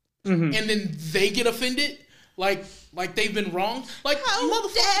 Mm-hmm. And then they get offended, like they've been wrong. Like, how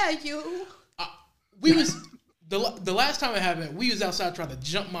dare you? We was the last time it happened. We was outside trying to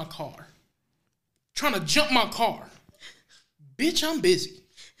jump my car. Bitch, I'm busy.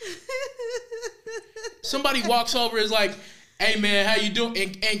 Somebody walks over, is like, "Hey man, how you doing?"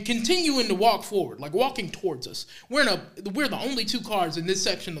 And continuing to walk forward, like walking towards us. We're the only two cars in this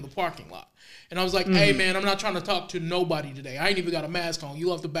section of the parking lot. And I was like, "Hey man, I'm not trying to talk to nobody today. I ain't even got a mask on.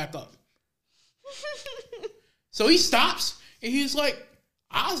 You'll have to back up." So he stops and he's like,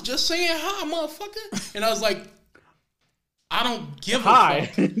 "I was just saying hi, motherfucker." And I was like, "I don't give a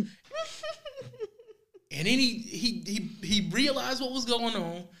fuck." And then he realized what was going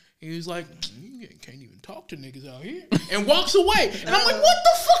on. He was like, "You can't even talk to niggas out here," and walks away. And I'm like, "What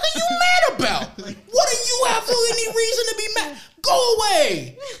the fuck are you mad about? What do you have for any reason to be mad? Go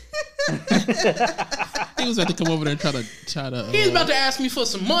away." He was about to come over there and try to. He was about to ask me for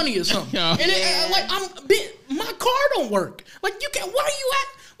some money or something. And my car don't work. Like, you can't. Why are you at?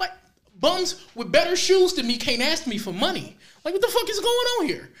 Like, bums with better shoes than me can't ask me for money. Like, what the fuck is going on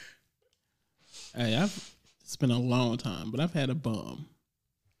here? Hey, it's been a long time, but I've had a bum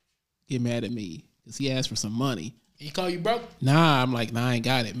get mad at me because he asked for some money. He call you broke? Nah, I'm like, nah, I ain't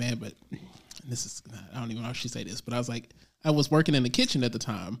got it, man. But I don't even know how she say this, but I was like, I was working in the kitchen at the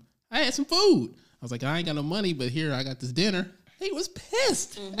time. I had some food. I was like, I ain't got no money, but here I got this dinner. He was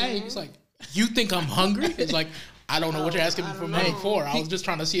pissed. Hey, he's like, you think I'm hungry? It's like, I don't know what you're asking me for money for. I was just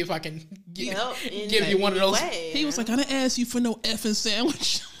trying to see if I can give you one of those. He was like, I didn't ask you for no effing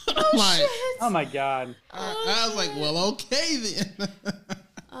sandwich. Oh, like, shit. Oh my god. I was like, well, okay then.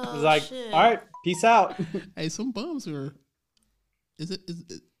 I was like, all right, peace out. Hey, some bums are. Is it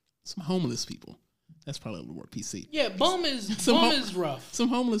some homeless people? That's probably a little more PC. Yeah, bum is rough. Some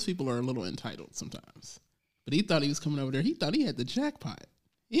homeless people are a little entitled sometimes. But he thought he was coming over there. He thought he had the jackpot.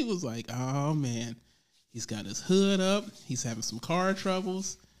 He was like, oh man, he's got his hood up. He's having some car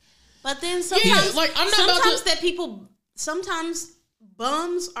troubles. But then sometimes, I'm not sometimes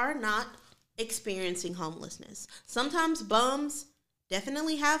bums are not experiencing homelessness. Sometimes bums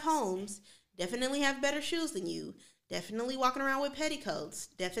definitely have homes, definitely have better shoes than you, definitely walking around with petticoats,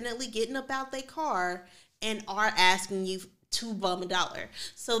 definitely getting up out their car, and are asking you to bum $1.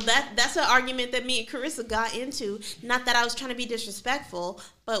 So that's an argument that me and Carissa got into. Not that I was trying to be disrespectful,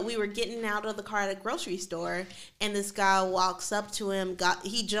 but we were getting out of the car at a grocery store, and this guy walks up to him.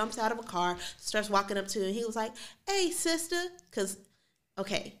 He jumps out of a car, starts walking up to him. He was like, "Hey, sister," because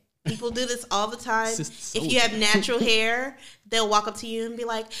okay. People do this all the time. If you have natural hair, they'll walk up to you and be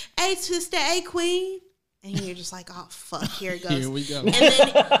like, "Hey, sister, hey, queen." And you're just like, "Oh, fuck, here it goes." Here we go.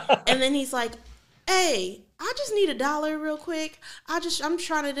 And then he's like, "Hey, I just need $1 real quick. I'm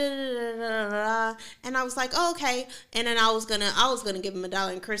trying to da-da-da-da-da-da." And I was like, "Oh, okay." And then I was gonna give him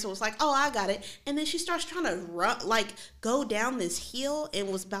 $1, and Carissa was like, "Oh, I got it." And then she starts trying to run, like go down this hill, and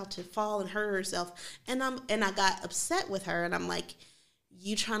was about to fall and hurt herself. And I got upset with her, and I'm like,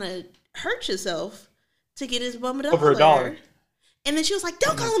 "You trying to hurt yourself to get his bum $1 over $1?" And then she was like,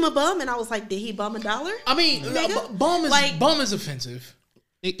 "Don't call him a bum." And I was like, "Did he bum $1?" I mean, bum is offensive.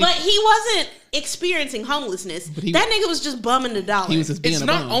 But he wasn't experiencing homelessness. That nigga was just bumming $1. He was just being it's a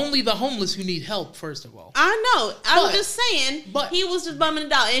not bum. only the homeless who need help, first of all. I know. I'm just saying. But he was just bumming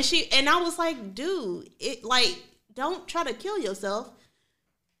 $1, and I was like, "Dude, don't try to kill yourself."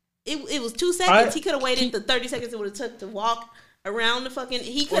 It was 2 seconds. He could have waited the 30 seconds it would have took to walk around the fucking.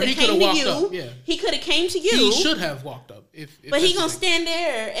 He could have came to you. Up, yeah. He could have came to you. He should have walked up. But he gonna stand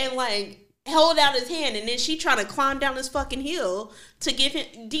there and hold out his hand, and then she trying to climb down this fucking hill to give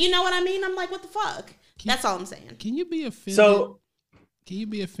him. Do you know what I mean? I'm like, what the fuck? That's all I'm saying. Can you be offended? Can you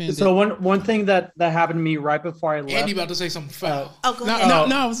be offended? So one thing that happened to me right before I left. Andy about to say something foul. Go ahead.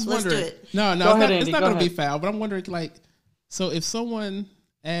 No, I was wondering. Let's do it. No, it's not going to be foul. But I'm wondering, so if someone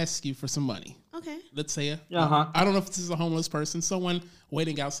asks you for some money, okay, let's say, I don't know if this is a homeless person, someone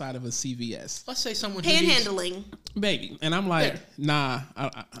waiting outside of a CVS. Let's say someone panhandling, baby, and I'm like, nah,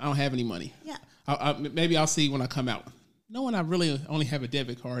 I don't have any money. Yeah, maybe I'll see when I come out. Knowing I really only have a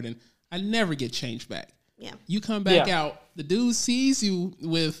debit card and I never get change back. Yeah, you come back out, the dude sees you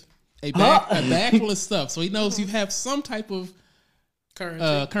with a bag full of stuff, so he knows you have some type of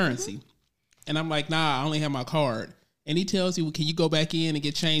currency. And I'm like, nah, I only have my card. And he tells you, can you go back in and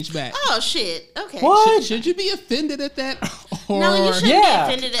get change back? Oh, shit. Okay. What? Should you be offended at that? No, you shouldn't be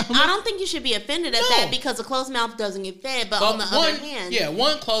offended at I don't think you should be offended at that because a closed mouth doesn't get fed. But on the other hand... Yeah,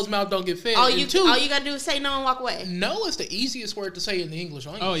 one, closed mouth don't get fed. All you got to do is say no and walk away. No is the easiest word to say in the English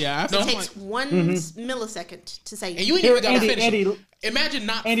language. Oh, yeah. It takes 1 millisecond to say and you ain't even got to finish it. Imagine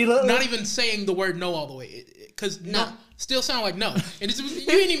not even saying the word no all the way. Because no still sound like no. And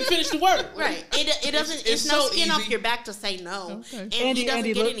you ain't even finished the word. Right. It doesn't. It's no skin off your back to say no. Okay. And he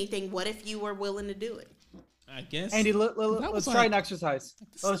doesn't get anything. What if you were willing to do it? I guess. Andy, let's try an exercise.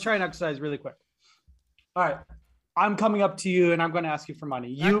 Let's try an exercise really quick. All right. I'm coming up to you and I'm going to ask you for money.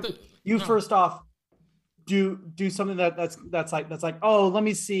 You first off do something that's like, "Oh, let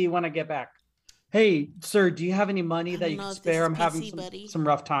me see when I get back. Hey, sir, do you have any money that you can spare? I'm having some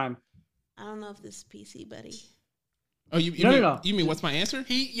rough time." I don't know if this is PC, buddy. Oh, you mean what's my answer?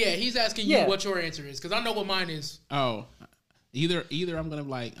 He's asking you what your answer is because I know what mine is. Oh, either I'm gonna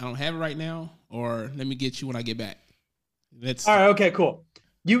I don't have it right now, or let me get you when I get back. That's all right. Okay, cool.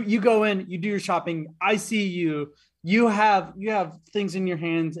 You go in, you do your shopping. I see you. You have things in your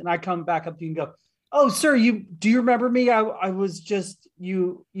hands, and I come back up to you and go, "Oh, sir, do you remember me? I was just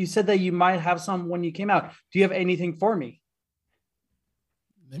you said that you might have some when you came out. Do you have anything for me?"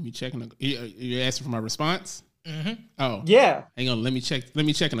 Let me check. You're asking for my response? Mm-hmm. Oh yeah. Hang on. Let me check in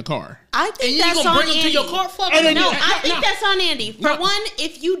the car. I think that's on Andy. To your car? I think that's on Andy. For one,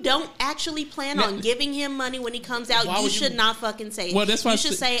 if you don't actually plan on giving him money when he comes out, you should not fucking say it. Well, that's why you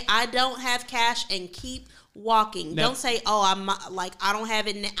should say, "I don't have cash," and keep walking. Don't say, "Oh, I don't have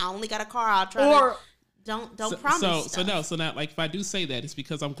it. I only got a car. I'll try to." Don't promise. So now, if I do say that, it's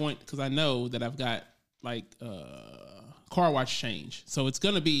because because I know that I've got car wash change. So it's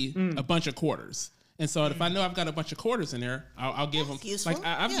going to be a bunch of quarters. And so if I know I've got a bunch of quarters in there, I'll give them. Useful. Like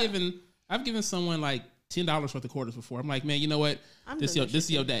I've given someone like $10 worth of quarters before. I'm like, man, you know what? This is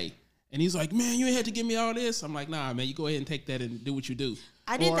your day. And he's like, man, you ain't had to give me all this. I'm like, nah, man, you go ahead and take that and do what you do.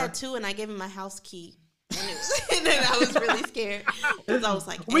 I did that too, and I gave him my house key. And then I was really scared because I was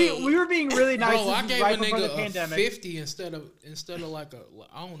like, hey. we were being really nice. Bro, I gave right a nigga the pandemic. 50 instead of like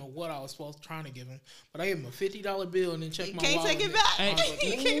I don't know what I was trying to give him, but I gave him a $50 bill and then checked my wallet. Can't take it back. Like,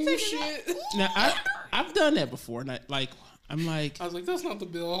 you can't take it back. Now I've done that before, and I was like, that's not the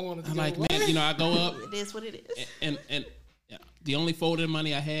bill I wanted to. I'm like, man, you know, I go up. It is what it is. And the only folded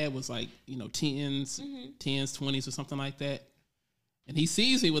money I had was like, you know, 10s, 20s, or something like that. And he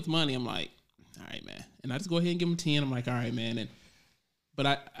sees me with money. I'm like, all right, man. And I just go ahead and give him 10. I'm like, all right, man. But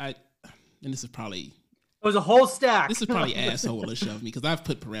I this is probably. It was a whole stack. This is probably asshole-ish of me because I've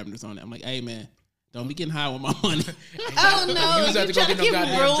put parameters on it. I'm like, hey, man, don't be getting high with my money. Oh, no. You You try to give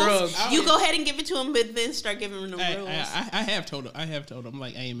him rules. Drugs. You go ahead and give it to him, but then start giving him the rules. I have told him. I'm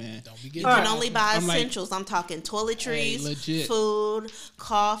like, hey, man. Don't be You getting can only buy I'm like, essentials. I'm talking toiletries, legit. Food,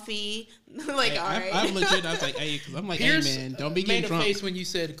 coffee. Like, all right. I'm legit. I was like, hey, because I'm like, hey, man, don't be getting drunk. Made a face when you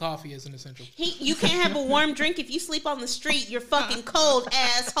said coffee is an essential. You can't have a warm drink if you sleep on the street. You're fucking cold,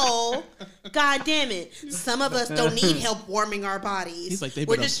 asshole. God damn it. Some of us don't need help warming our bodies. He's like,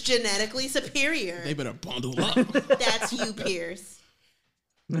 we're just genetically superior. They better bundle up. That's you, Pierce.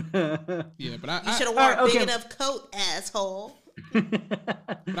 Yeah, but you should have worn a big enough coat, asshole.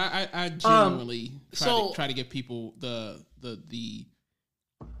 But I genuinely try to give people the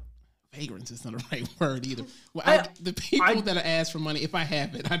vagrants is not the right word either. Well, the people that I ask for money, if I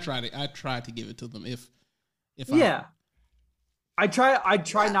have it, I try to give it to them. I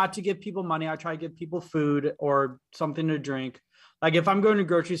try not to give people money. I try to give people food or something to drink. Like if I'm going to a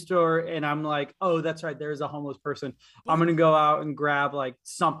grocery store and I'm like, oh, that's right, there's a homeless person. I'm going to go out and grab like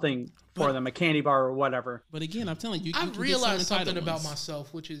something for them, a candy bar or whatever. But again, I'm telling you, I've realized something about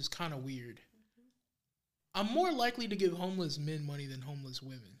myself, which is kind of weird. I'm more likely to give homeless men money than homeless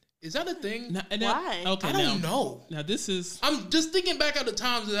women. Is that a thing? Why? Okay, I don't know. Now this is. I'm just thinking back at the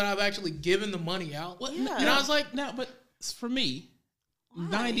times that I've actually given the money out. Yeah. And I was like, but for me,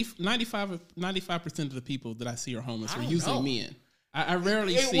 95% of the people that I see are homeless are usually men. I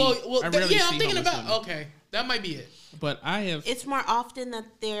rarely see. I'm thinking about. Women. Okay, that might be it. But I have. It's more often that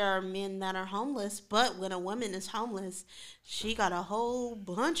there are men that are homeless. But when a woman is homeless, she got a whole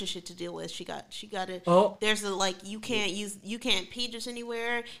bunch of shit to deal with. She got it. Oh. There's you can't pee just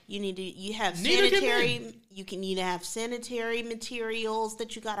anywhere. You have sanitary. You need to have sanitary materials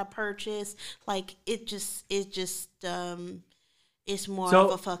that you gotta purchase. Like it's more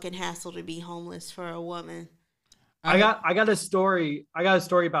of a fucking hassle to be homeless for a woman. I got a story. I got a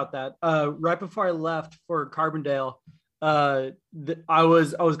story about that. Right before I left for Carbondale, I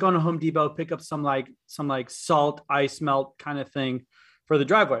was going to Home Depot to pick up some salt ice melt kind of thing for the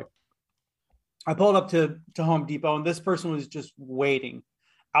driveway. I pulled up to Home Depot and this person was just waiting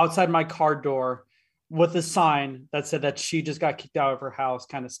outside my car door with a sign that said that she just got kicked out of her house,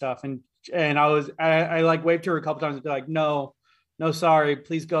 kind of stuff. And I like waved to her a couple times and be like, no, sorry,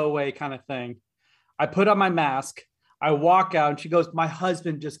 please go away, kind of thing. I put on my mask. I walk out and she goes, my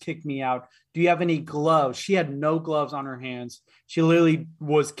husband just kicked me out. Do you have any gloves? She had no gloves on her hands. She literally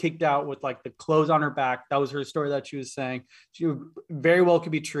was kicked out with like the clothes on her back. That was her story that she was saying. She very well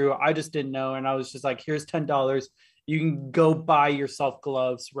could be true. I just didn't know. And I was just like, here's $10. You can go buy yourself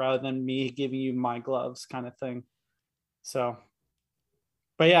gloves rather than me giving you my gloves, kind of thing. So,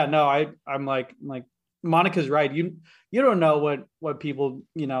 but yeah, no, I'm like Monica's right. You don't know what people,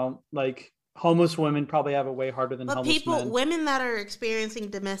 like homeless women probably have it way harder than homeless men. Women that are experiencing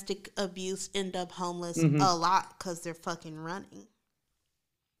domestic abuse end up homeless a lot because they're fucking running.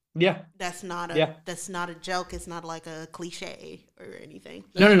 Yeah, that's not a joke. It's not like a cliche or anything.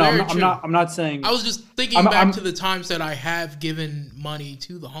 No. I'm not saying. I was just thinking back to the times that I have given money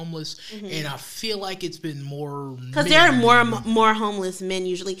to the homeless, and I feel like it's been more because there are more homeless men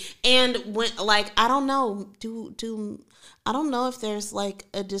usually. And when I don't know, I don't know if there's like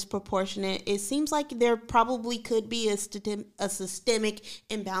a disproportionate. It seems like there probably could be a systemic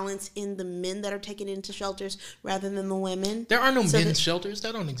imbalance in the men that are taken into shelters rather than the women. There are no men's shelters.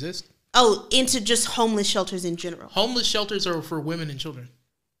 That don't exist. Oh, into just homeless shelters in general. Homeless shelters are for women and children.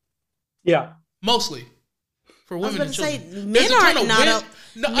 Yeah. Mostly. For women and children. Men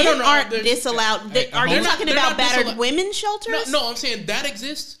aren't disallowed. Are you talking about battered women shelters? No, I'm saying that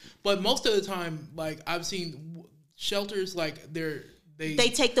exists. But most of the time, like I've seen shelters, like they they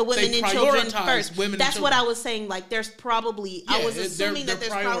take the women and children first. That's what I was saying. Like, there's probably I was assuming that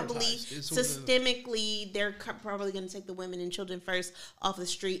there's probably systemically they're probably going to take the women and children first off the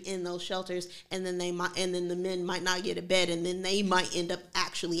street in those shelters, and then the men might not get a bed, and then they might end up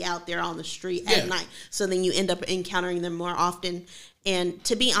actually out there on the street at night. So then you end up encountering them more often. And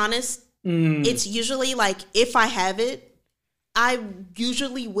to be honest, it's usually like if I have it, I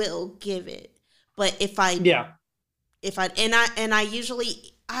usually will give it. But if I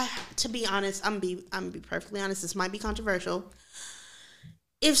usually to be honest, I'm gonna be perfectly honest, this might be controversial.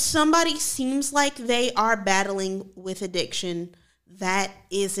 If somebody seems like they are battling with addiction, that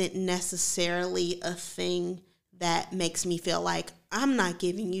isn't necessarily a thing that makes me feel like I'm not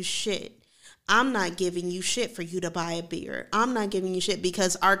giving you shit. I'm not giving you shit for you to buy a beer. I'm not giving you shit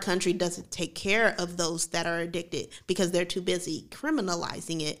because our country doesn't take care of those that are addicted because they're too busy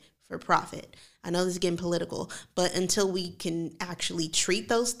criminalizing it for profit. I know this is getting political, but until we can actually treat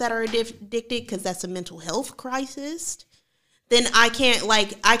those that are addicted, because that's a mental health crisis, then I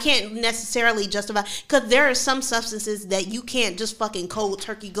can't necessarily justify, because there are some substances that you can't just fucking cold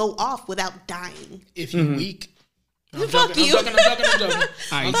turkey go off without dying. If you're weak. Fuck you. I'm joking.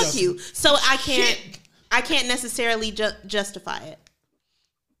 Fuck you. So I can't necessarily justify it.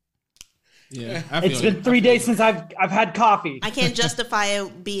 Yeah, it's been 3 days since I've had coffee. I can't justify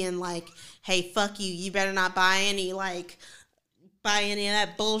it being like, hey, fuck you. You better not buy any of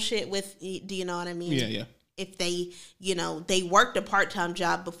that bullshit with. Do you know what I mean? Yeah. If they, they worked a part-time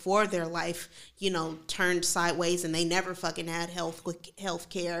job before their life, turned sideways, and they never fucking had health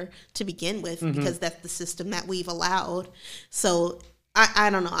care to begin with, because that's the system that we've allowed. So I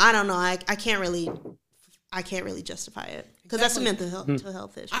don't know. I can't really justify it, because that's a mental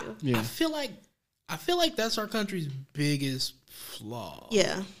health issue. I feel like that's our country's biggest flaw.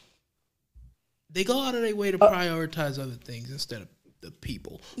 Yeah. They go out of their way to prioritize other things instead of the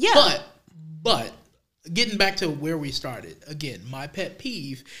people. Yeah. But getting back to where we started, again, my pet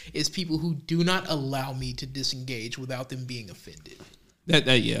peeve is people who do not allow me to disengage without them being offended.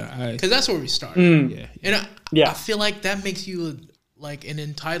 Because that's where we started. And I feel like that makes you like an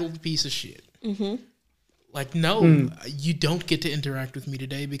entitled piece of shit. Mm-hmm. Like, no, you don't get to interact with me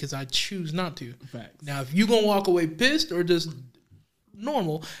today because I choose not to. Facts. Now, if you gonna walk away pissed or just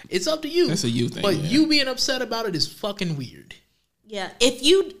normal, it's up to you. That's a you thing. But you being upset about it is fucking weird. Yeah,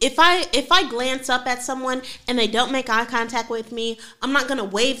 if I glance up at someone and they don't make eye contact with me, I'm not gonna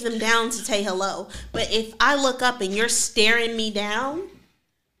wave them down to say hello. But if I look up and you're staring me down,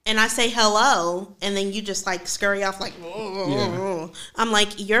 and I say hello, and then you just like scurry off like, I'm like,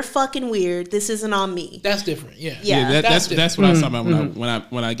 you're fucking weird. This isn't on me. That's different. Yeah. That's what I was talking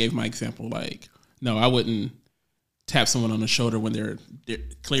about when I gave my example. Like, no, I wouldn't tap someone on the shoulder when they're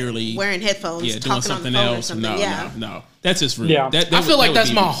clearly wearing headphones, doing something else. No, that's just rude. Yeah. I feel like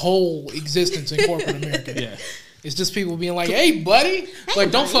that's my whole existence in corporate America. Yeah. It's just people being like, "Hey, buddy,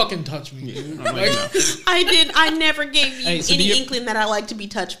 don't fucking touch me." Dude. I never gave you any inkling that I like to be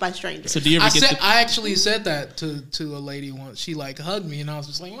touched by strangers. So do you ever I actually said that to a lady once. She like hugged me, and I was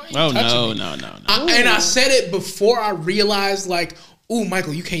just like, "Why are you touching me?" No. And I said it before I realized, like, "Ooh,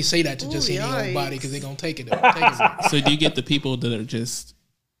 Michael, you can't say that to just any old body because they're gonna take it." So do you get the people that are just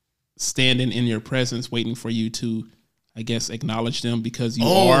standing in your presence, waiting for you to, I guess, acknowledge them because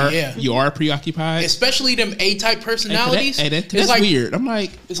you are preoccupied, especially them A-type personalities. That's like, weird. I'm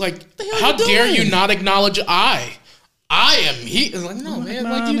like, it's like, how dare you not acknowledge I am he? It's like, no, man.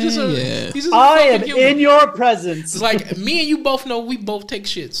 Like, you just I am human. In your presence. It's like me and you both know we both take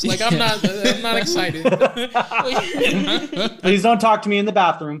shits. Like, I'm not excited. Please don't talk to me in the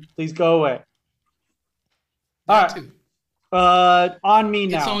bathroom. Please go away. All right. On me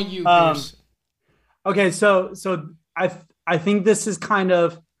now. It's on you, Pierce. Okay, so I think this is kind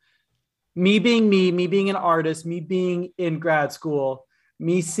of me being an artist, me being in grad school,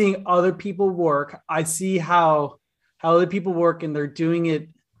 me seeing other people work. I see how other people work, and they're doing it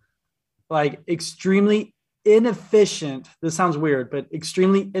like extremely inefficient. This sounds weird, but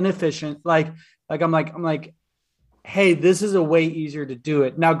extremely inefficient. Like I'm like, hey, this is a way easier to do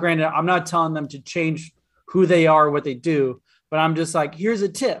it. Now, granted, I'm not telling them to change who they are, what they do, but I'm just like, here's a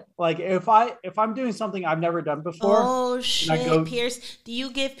tip. Like if I'm doing something I've never done before. Oh shit, Pierce! Do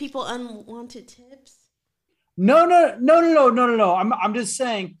you give people unwanted tips? No. I'm just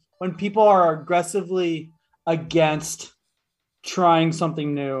saying, when people are aggressively against trying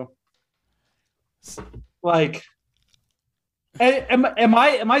something new, like, am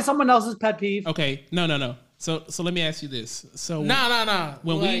I someone else's pet peeve? Okay, no. So let me ask you this. So no.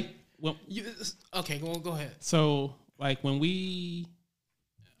 When go ahead. So when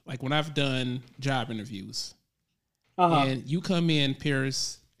I've done job interviews, and you come in,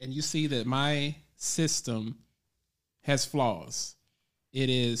 Pierce, and you see that my system has flaws. It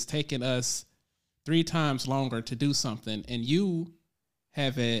is taking us 3 times longer to do something, and you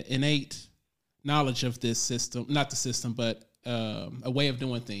have an innate knowledge of this system, not the system, but a way of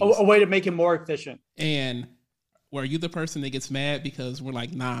doing things. A way to make it more efficient. And were you the person that gets mad because we're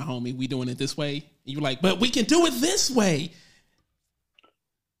like, nah, homie, we doing it this way? And you're like, but we can do it this way.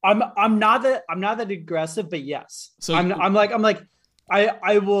 I'm not that aggressive, but yes. So I'm like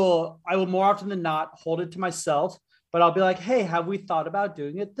I will more often than not hold it to myself, but I'll be like, hey, have we thought about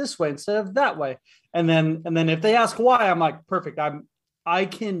doing it this way instead of that way? And then if they ask why, I'm like, perfect. I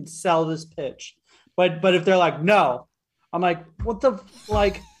can sell this pitch. But if they're like, no, I'm like, what the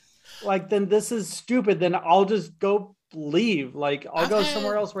like then this is stupid. Then I'll just go leave. Like I'll go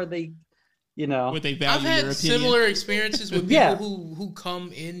somewhere else where they, where they value I've had your opinion. similar experiences with people who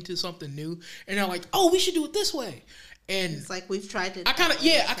come into something new and they're like, oh, we should do it this way. And it's like we've tried to. I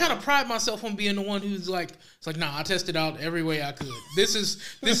kind of pride myself on being the one who's like, it's like, nah, I tested out every way I could. This is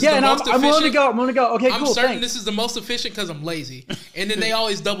the most efficient. I'm willing to go. Okay, cool. I'm certain thanks. This is the most efficient because I'm lazy. And then they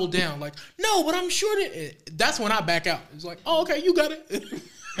always double down, like, no, but I'm sure that. That's when I back out. It's like, oh, okay, you got it.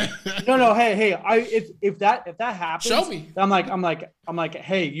 No. Hey, if that happens, show me. I'm like,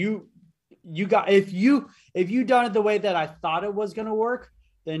 hey, you got if you done it the way that I thought it was gonna work,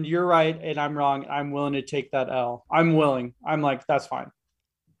 then you're right and I'm wrong. I'm willing to take that L. I'm like, that's fine.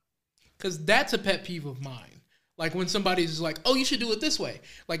 Because that's a pet peeve of mine. Like when somebody's like, oh, you should do it this way.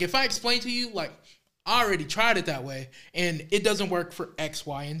 Like if I explain to you, like, I already tried it that way and it doesn't work for X,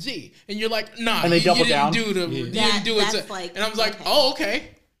 Y, and Z. And you're like, nah, and they double down. You didn't do it. Like, and I was like, oh, okay.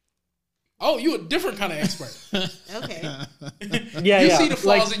 Oh, you a different kind of expert. Okay. You see the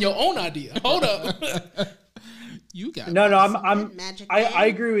flaws in your own idea. Hold up. You got no. I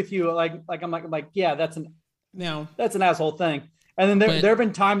agree with you. I'm like, yeah, that's an asshole thing. And then there have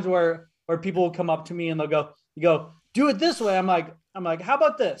been times where people will come up to me and you go, do it this way. I'm like, how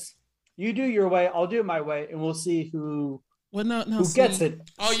about this? You do your way, I'll do it my way, and we'll see who gets it.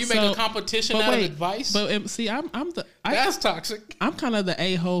 Oh, you make a competition out of advice? But see, that's toxic. I'm kind of the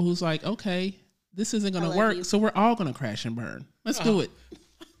a-hole who's like, okay, this isn't gonna work, so we're all gonna crash and burn. Let's do it.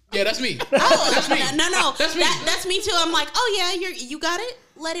 Yeah, that's me. Oh, that's me. No, that's me. That's me too. I'm like, oh yeah, you got it.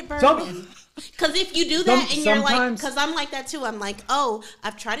 Let it burn. Because if you do that and you're like, because I'm like that too. I'm like, oh,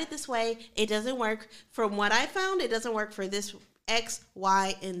 I've tried it this way. It doesn't work. From what I found, it doesn't work for this X,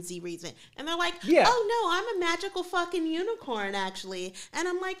 Y, and Z reason. And they're like, oh no, I'm a magical fucking unicorn actually. And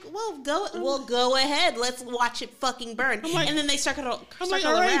I'm like, well, go ahead. Let's watch it fucking burn. Like, and then they circle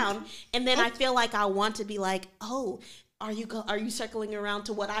around. And then I feel like I want to be like, oh, are you circling around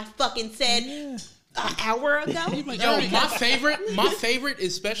to what I fucking said an hour ago? Yo, my favorite,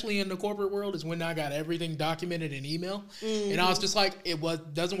 especially in the corporate world, is when I got everything documented in email, and I was just like,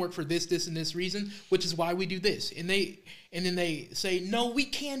 doesn't work for this, and this reason, which is why we do this, and then they say, no, we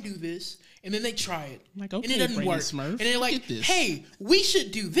can do this, and then they try it, like, okay, and it doesn't work, Smurf, and they're like, hey, we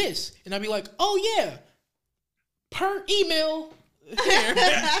should do this, and I'd be like, oh yeah, per email.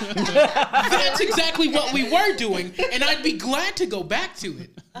 That's exactly what we were doing, and I'd be glad to go back to it.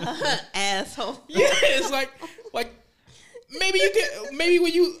 Asshole. Yeah, it's like maybe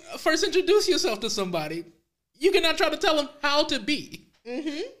when you first introduce yourself to somebody, you cannot try to tell them how to be.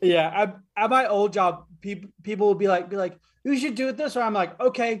 Mm-hmm. Yeah, at my old job, people will be like, you should do it this way. I'm like,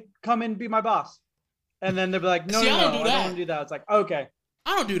 okay, come and be my boss, and then they'll be like, no, I don't want to do that. It's like, okay.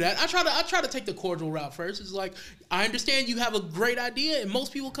 I don't do that. I try to take the cordial route first. It's like, I understand you have a great idea, and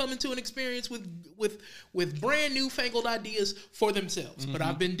most people come into an experience with brand new fangled ideas for themselves. But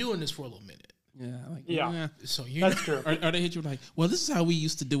I've been doing this for a little minute. Yeah. So that's true. Or they hit you like, well, this is how we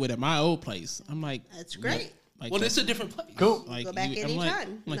used to do it at my old place. I'm like, that's great. Like, well, it's a different place. Cool. Like, go back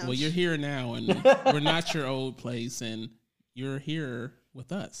anytime. I'm like, well, you're here now, and we're not your old place, and you're here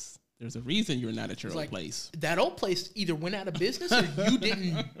with us. There's a reason you're not at your old place. That old place either went out of business or you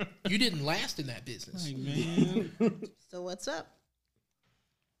didn't last in that business. Like, man. So what's up?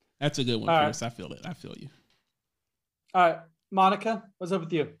 That's a good one, Chris. Right. I feel it. I feel you. All right, Monica, what's up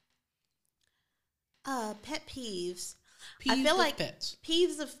with you? Pet peeves. Peeves I feel like pets.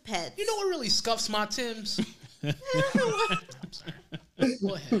 Peeves of pets. You know what really scuffs my Timbs? Go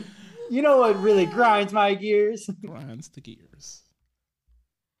ahead. You know what really grinds my gears? Grinds the gears.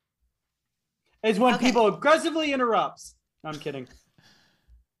 It's when people aggressively interrupts. No, I'm kidding.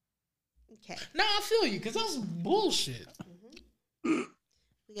 Okay. Nah, I feel you, because that's bullshit. We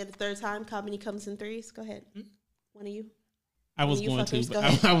get a third time. Comedy comes in threes. Go ahead. One of you. I was going to,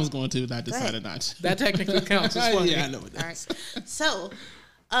 but I was going to, and I decided not to. That technically counts as funny. Yeah, I know it does. All right. So,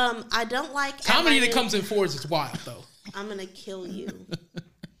 I don't like comedy that comes in fours is wild though. I'm gonna kill you.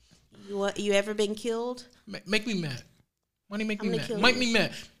 You ever been killed? Make me mad. Why do you make me mad? Make me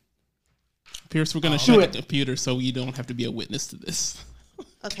mad. Pierce, we're gonna shut the computer so you don't have to be a witness to this.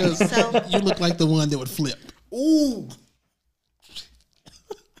 Okay, so you look like the one that would flip. Ooh.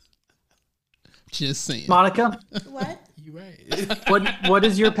 Just saying. Monica? What? You right. What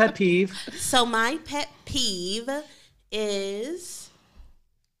is your pet peeve? So my pet peeve is,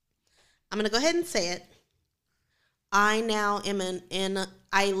 I'm going to go ahead and say it. I now am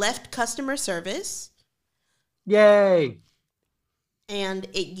I left customer service. Yay. And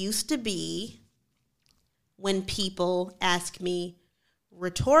it used to be when people ask me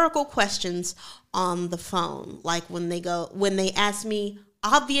rhetorical questions on the phone. Like when they ask me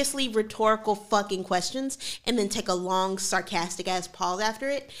obviously rhetorical fucking questions and then take a long sarcastic ass pause after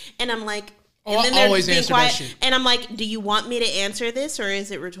it. And I'm like, and then they're always just being answer quiet. that shit. And I'm like, do you want me to answer this or is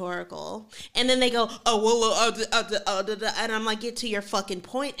it rhetorical? And then they go, oh, well, and I'm like, get to your fucking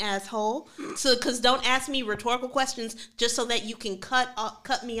point, asshole. So, because don't ask me rhetorical questions just so that you can cut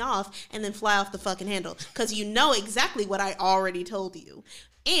me off and then fly off the fucking handle. Because you know exactly what I already told you.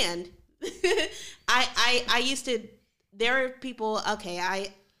 And I used to, there are people, okay,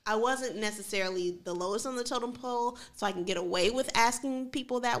 I wasn't necessarily the lowest on the totem pole, so I can get away with asking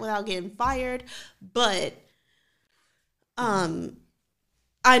people that without getting fired. But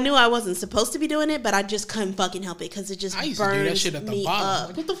I knew I wasn't supposed to be doing it, but I just couldn't fucking help it because it just I used to do that shit at the bottom.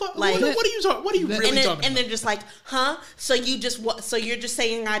 Like, what the fuck? Like, what are you talking? What are you really talking about? And they're just like, huh? So you're just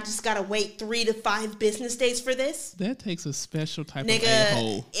saying I just gotta wait 3 to 5 business days for this? That takes a special type of Nigga,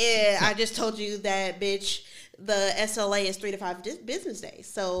 a-hole. Yeah, I just told you that, bitch. The SLA is 3 to 5 business days.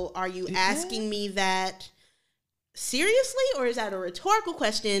 So are you asking me that seriously, or is that a rhetorical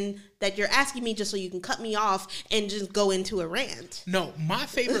question that you're asking me just so you can cut me off and just go into a rant? No, my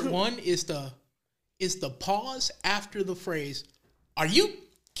favorite one is the pause after the phrase, "Are you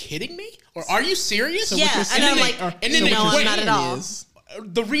kidding me?" or "Are you serious?" So yeah, and I'm like, and then no, I'm not at all.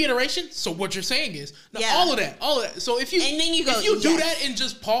 The reiteration. So what you're saying is, all of that. So if you do that and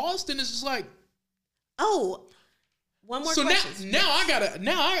just pause, then it's just like, oh. One more question.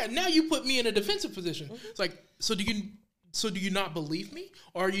 So now you put me in a defensive position. Mm-hmm. It's like, so do you not believe me,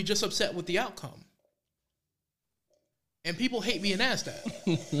 or are you just upset with the outcome? And people hate being asked that.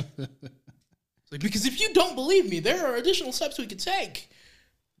 It's like, because if you don't believe me, there are additional steps we can take.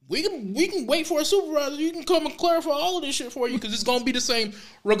 We can wait for a supervisor. You can come and clarify all of this shit for you because it's gonna be the same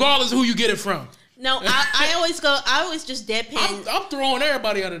regardless of who you get it from. No, I always just deadpan. I'm throwing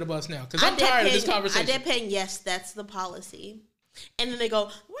everybody under the bus now because I'm tired of this conversation. I deadpan, yes, that's the policy. And then they go,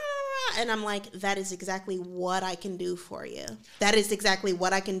 wah, and I'm like, that is exactly what I can do for you. That is exactly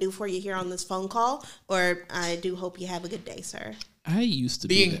what I can do for you here on this phone call. Or I do hope you have a good day, sir. I used to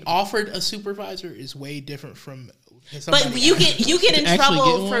being offered a supervisor is way different from. But you get in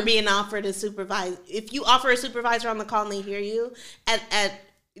trouble for being offered a supervisor. If you offer a supervisor on the call and they hear you at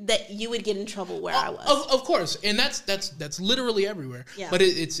that, you would get in trouble where I was. Of course, and that's literally everywhere. Yeah. But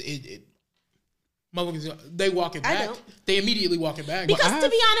it motherfuckers, they walk it back. They immediately walk it back. Because to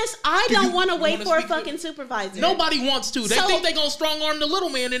be honest, I don't want to wait for a fucking supervisor. Nobody wants to. They think they're going to strong arm the little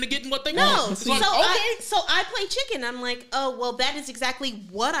man into getting what they want. So I play chicken. I'm like, oh, well, that is exactly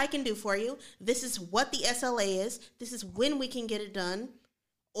what I can do for you. This is what the SLA is. This is when we can get it done.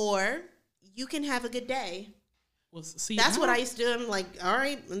 Or you can have a good day. Well, see, that's what I used to do. I'm like, all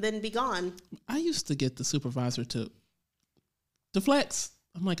right, and then be gone. I used to get the supervisor to flex.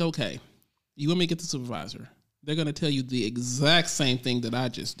 I'm like, okay, you want me to get the supervisor? They're going to tell you the exact same thing that I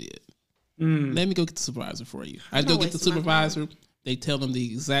just did. Let me go get the supervisor for you. I go get the supervisor. They tell them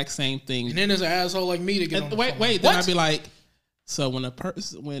the exact same thing. And then there's an asshole like me to get on the phone. Wait. Then I'd be like, so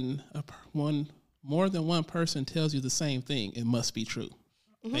when more than one person tells you the same thing, it must be true.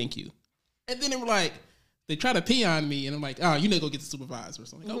 Mm-hmm. Thank you. And then they were like, they try to pee on me, and I'm like, oh, you need to go get the supervisor.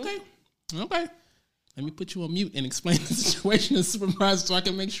 So I'm like, okay. Let me put you on mute and explain the situation to the supervisor so I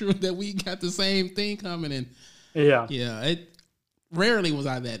can make sure that we got the same thing coming in. Yeah. It rarely was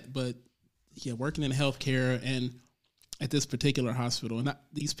I that, but yeah, working in healthcare and at this particular hospital, and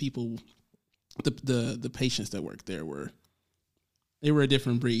these people, the patients that worked there were a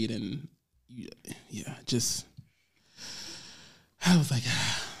different breed, and just I was like,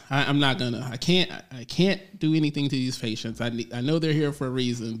 I can't do anything to these patients. I know they're here for a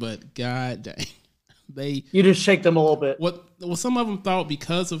reason, but god dang. You just shake them a little bit. Well, some of them thought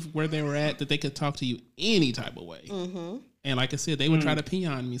because of where they were at that they could talk to you any type of way. Mm-hmm. And like I said, they would try to pee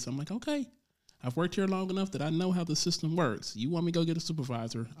on me. So I'm like, okay, I've worked here long enough that I know how the system works. You want me to go get a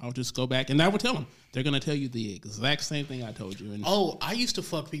supervisor, I'll just go back. And I would tell them. They're going to tell you the exact same thing I told you. And I used to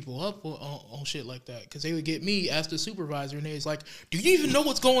fuck people up on shit like that because they would get me as the supervisor and they was like, do you even know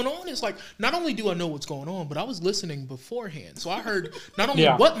what's going on? It's like, not only do I know what's going on, but I was listening beforehand. So I heard not only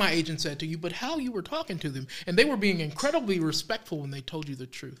what my agent said to you, but how you were talking to them. And they were being incredibly respectful when they told you the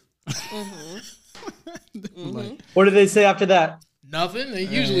truth. What did they say after that? Nothing. They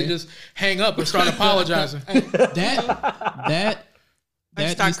usually just hang up and start apologizing. That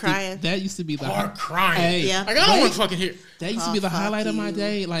start crying. That used to be the crying. Hey, yeah. Like I don't want to fucking hear. That used to be the highlight of my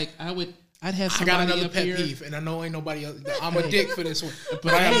day. Like I'd have somebody I got another up pet here. peeve, and I know ain't nobody else. I'm a dick for this one,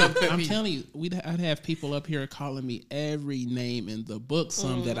 but I have another pet I'm peeve. telling you, I'd have people up here calling me every name in the book,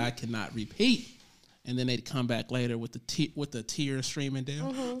 some that I cannot repeat. And then they'd come back later with the tears streaming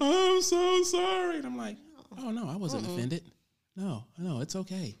down. I'm so sorry. And I'm like, oh no, I wasn't offended. No, it's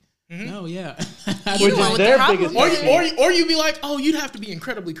okay. No, yeah. Which is their biggest Or you'd be like, oh, you'd have to be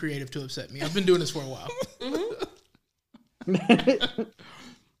incredibly creative to upset me. I've been doing this for a while.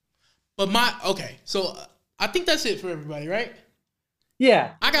 But so I think that's it for everybody, right?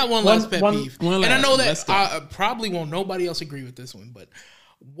 Yeah. I got one last pet peeve. And I know that I probably won't nobody else agree with this one, but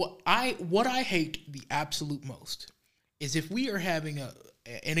what I hate the absolute most is if we are having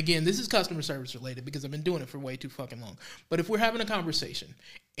and again, this is customer service related because I've been doing it for way too fucking long. But if we're having a conversation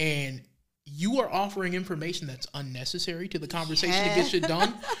and you are offering information that's unnecessary to the conversation to get shit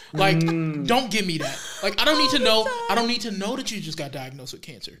done, like, don't give me that. Like, I don't need to know. I don't need to know that you just got diagnosed with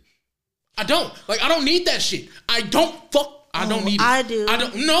cancer. I don't. Like, I don't need that shit. I don't need it. I do. I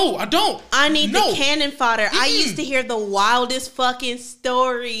don't. No, I don't. I need the cannon fodder. I used to hear the wildest fucking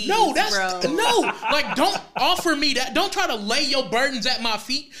stories. No, bro. Like, don't offer me that. Don't try to lay your burdens at my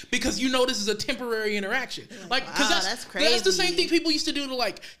feet because you know this is a temporary interaction. Like, because that's crazy. That's the same thing people used to do to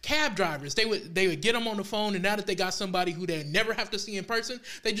like cab drivers. They would get them on the phone, and now that they got somebody who they never have to see in person,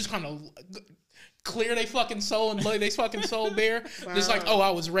 they just kind of clear they fucking soul and lay they fucking soul bare. Just like, oh, I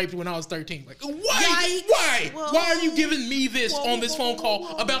was raped when I was 13. Like, why? Whoa. Why are you giving me this on this phone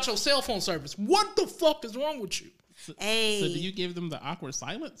call about your cell phone service? What the fuck is wrong with you? Hey. So do you give them the awkward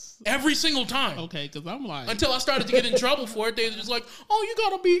silence? Every single time. Okay, because I'm like... Until I started to get in trouble for it, they were just like, oh, you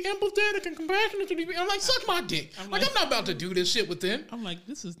gotta be empathetic and compassionate to these people. I'm like, suck my dick. I'm not about to do this shit with them. I'm like,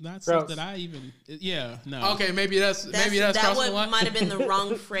 this is not something that I even... Yeah, no. Okay, maybe that's that crossing the line. might have been the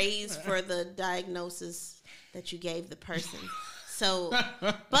wrong phrase for the diagnosis that you gave the person. So,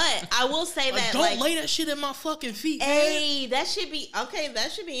 but I will say that don't lay that shit at my fucking feet. Hey, that should be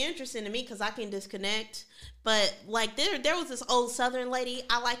interesting to me because I can disconnect. But like there was this old Southern lady.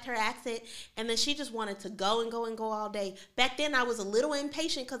 I liked her accent, and then she just wanted to go and go and go all day. Back then, I was a little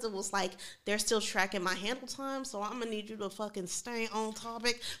impatient because it was like they're still tracking my handle time, so I'm gonna need you to fucking stay on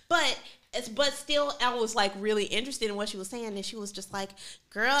topic. But still, I was like really interested in what she was saying, and she was just like,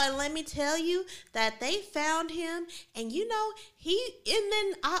 "Girl, and let me tell you that they found him, and you know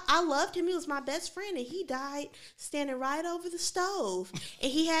I loved him. He was my best friend, and he died standing right over the stove,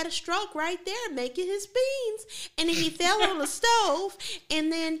 and he had a stroke right there making his beans, and then he fell on the stove,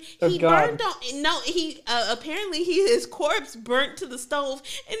 and then he burned on. No, he apparently his corpse burnt to the stove,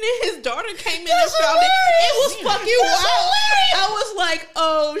 and then his daughter came in and found it. It was fucking wild. I was like,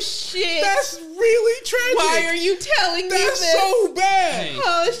 oh shit. That's really tragic. Why are you telling me this? That's so bad.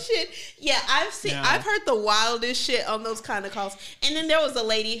 Oh shit. Yeah, I've heard the wildest shit on those kind of calls. And then there was a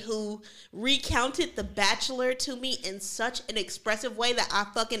lady who recounted The Bachelor to me in such an expressive way that I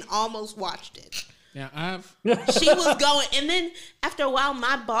fucking almost watched it. Yeah, she was going, and then after a while,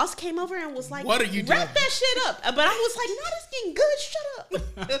 my boss came over and was like, "What are you wrap doing? that shit up." But I was like, "No, it's getting good. Shut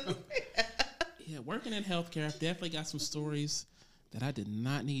up." Yeah, working in healthcare, I've definitely got some stories that I did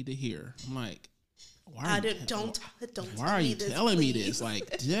not need to hear. I'm like, why are you telling me this?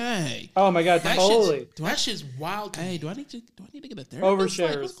 Like, dang. Oh my god, totally. That shit's wild. Hey, do I need to get a therapist? Overshares.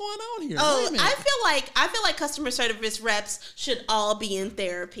 Like, what's going on here? Oh, I feel like customer service reps should all be in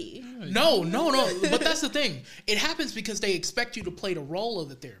therapy. No. But that's the thing. It happens because they expect you to play the role of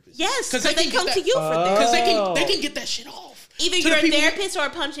the therapist. Yes, because they come to you for that. Because they can get that shit off. Either you're a therapist or a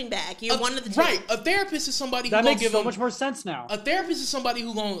punching bag. You're one of the two. Right. A therapist is somebody who makes so much more sense now. A therapist is somebody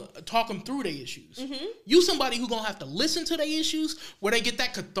who's going to talk them through their issues. Mm-hmm. You somebody who's going to have to listen to their issues where they get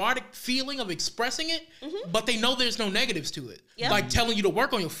that cathartic feeling of expressing it, but they know there's no negatives to it. Yep. Like telling you to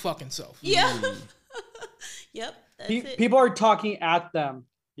work on your fucking self. Yeah. Yep. That's it. People are talking at them.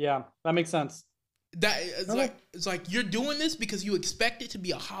 Yeah, that makes sense. It's like you're doing this because you expect it to be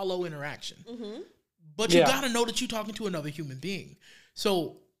a hollow interaction. Mm-hmm. But you got to know that you're talking to another human being.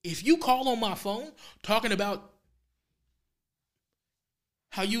 So if you call on my phone talking about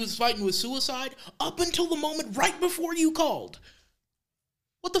how you was fighting with suicide up until the moment right before you called.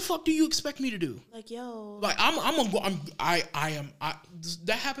 What the fuck do you expect me to do? Like, yo. Like, that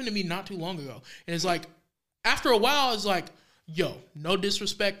happened to me not too long ago. And it's like, after a while, it's like, yo, no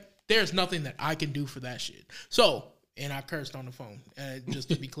disrespect. There's nothing that I can do for that shit. So, and I cursed on the phone, just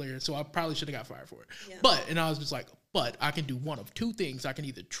to be clear. So I probably should have got fired for it. Yeah. And I was just like, but I can do one of two things. I can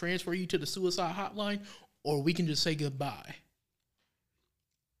either transfer you to the suicide hotline, or we can just say goodbye.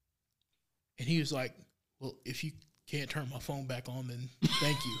 And he was like, well, if you can't turn my phone back on, then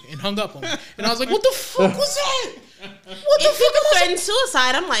thank you. And hung up on me. And I was like, what the fuck was that? What the fuck? People threaten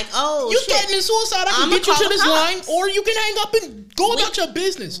suicide, I'm like, oh, you threatening suicide, I can get you to this line, or you can hang up and go about your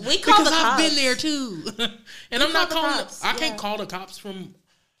business. We call because the cops. I've been there too. And I'm not calling I can't call the cops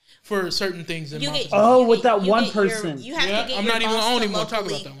for certain things in my with that one person. I'm not even I don't even want to talk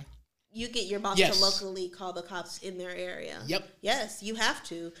about that one. You get your boss to locally call the cops in their area. Yep. Yes, you have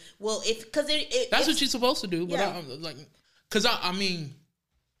to. Well, that's what you're supposed to do. But I mean,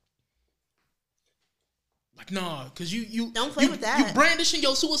 nah, because you don't play with that. You brandishing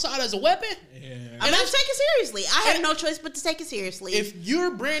your suicide as a weapon. Yeah. I mean, take it seriously. I have no choice but to take it seriously. If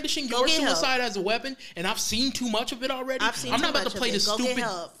you're brandishing your suicide as a weapon, and I've seen too much of it already, I'm not about to play this stupid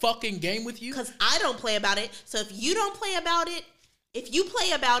fucking game with you. Because I don't play about it. So if you don't play about it. If you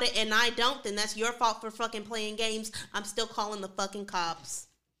play about it and I don't, then that's your fault for fucking playing games. I'm still calling the fucking cops.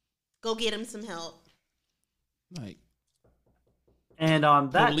 Go get him some help. Like. And on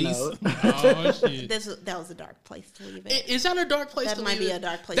that note, oh, shit. That was a dark place to leave it. Is that a dark place? That might be a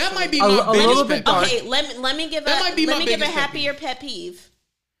dark place. That might be my biggest pet peeve. Okay, let me give a happier pet peeve.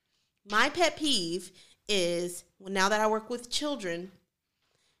 My pet peeve is now that I work with children,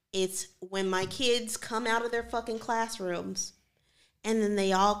 it's when my kids come out of their fucking classrooms. And then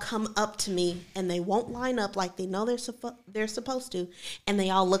they all come up to me, and they won't line up like they know they're supposed to. And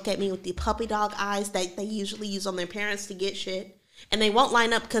they all look at me with the puppy dog eyes that they usually use on their parents to get shit. And they won't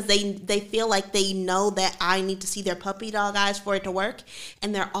line up because they feel like they know that I need to see their puppy dog eyes for it to work.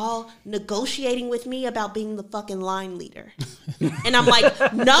 And they're all negotiating with me about being the fucking line leader. And I'm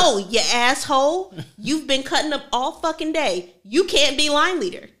like, no, you asshole. You've been cutting up all fucking day. You can't be line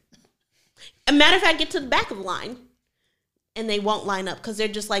leader. As a matter of fact, get to the back of the line. And they won't line up because they're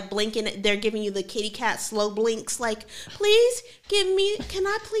just like blinking. They're giving you the kitty cat slow blinks like, please can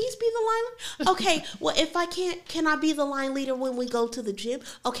I please be the line leader? Okay, well, if I can't, can I be the line leader when we go to the gym?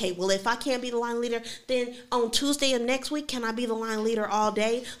 Okay, well, if I can't be the line leader, then on Tuesday of next week, can I be the line leader all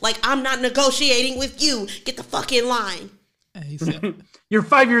day? Like, I'm not negotiating with you. Get the fuck in line. You're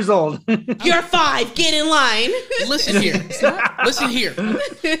 5 years old. You're 5. Get in line. Listen here. Listen here.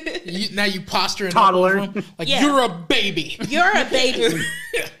 Now you posturing toddler. Like you're a baby. You're a baby.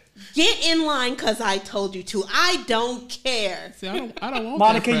 Get in line because I told you to. I don't care. See, I don't want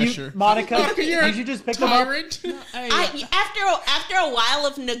Monica, that pressure. Monica, did you just pick them up? After a while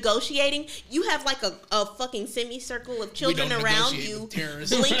of negotiating, you have like a fucking semicircle of children around you,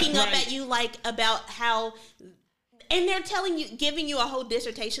 blinking up at you like about how. And they're giving you a whole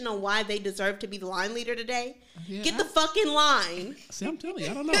dissertation on why they deserve to be the line leader today. Yeah, Get the fucking line. See, I'm telling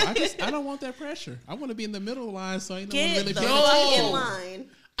you, I don't know. I don't want that pressure. I want to be in the middle of the line so ain't no one really paying attention. In line.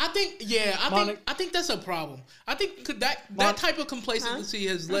 I think that's a problem. I think that type of complacency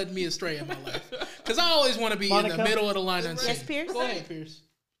has led me astray in my life. Because I always want to be in the middle of the line. Yes, Pierce. Go ahead, Pierce.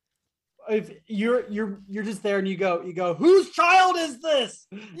 If you're just there and you go, whose child is this?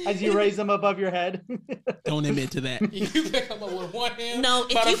 As you raise them above your head. Don't admit to that. You pick them up with one hand. No,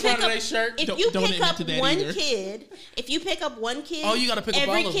 if you pick up one kid, oh, you gotta pick up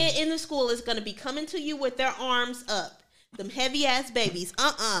all of them. Every kid in the school is gonna be coming to you with their arms up. Them heavy ass babies.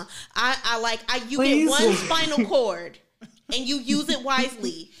 You Please. get one spinal cord and you use it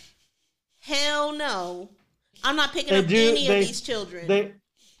wisely. Hell no. I'm not picking up any of these children.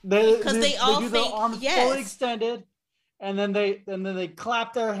 Because they all do their arms fully extended, and then they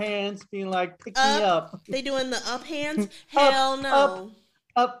clap their hands, being like, "Pick me up." They doing the up hands? Hell no.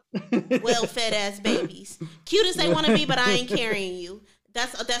 Up. Well-fed ass babies, cute as they want to be, but I ain't carrying you.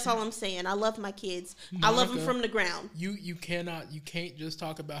 That's all I'm saying. I love my kids. Monica, I love them from the ground. You can't just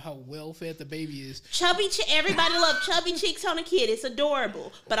talk about how well fed the baby is. Everybody love chubby cheeks on a kid. It's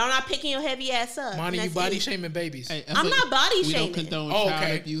adorable. But I'm not picking your heavy ass up. Monty, you body shaming babies. Hey, I'm not body shaming. We don't condone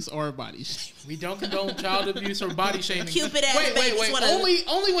child abuse or body shaming. We don't condone child abuse or body shaming. Cupid ass babies. Wait.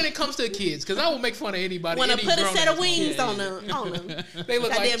 Only when it comes to kids, because I will make fun of anybody. Want to put a set of wings on them. They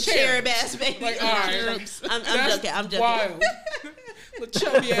look like cherub ass babies. Like, all right, I'm joking. Wild.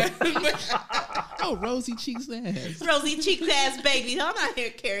 Chubby ass. Oh, rosy cheeks ass. Rosy cheeks ass babies. I'm not here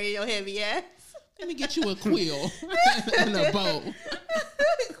carrying your heavy ass. Let me get you a quill and a bow.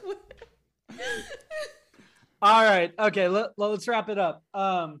 All right. Okay. Let's wrap it up.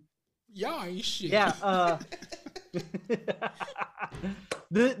 Y'all ain't shit. Yeah.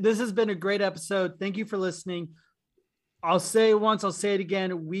 This has been a great episode. Thank you for listening. I'll say it once, I'll say it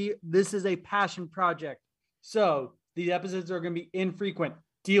again. This is a passion project. So the episodes are going to be infrequent.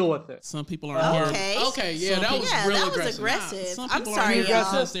 Deal with it. Some people are okay, yeah, that was aggressive. Some people are here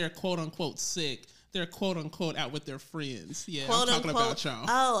because they're quote unquote sick. They're quote unquote out with their friends. Yeah, quote, I'm talking about y'all.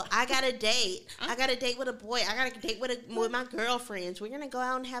 Oh, I got a date. I got a date with a boy. I got a date with my girlfriends. We're gonna go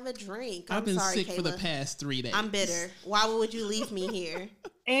out and have a drink. I've been sick Kayla. for the past 3 days. I'm bitter. Why would you leave me here,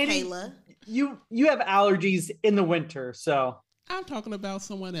 Andy, Kayla? You have allergies in the winter, so. I'm talking about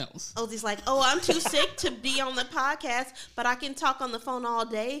someone else. Ozzy's like, I'm too sick to be on the podcast, but I can talk on the phone all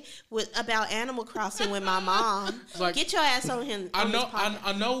day about Animal Crossing with my mom. Like, get your ass on him. I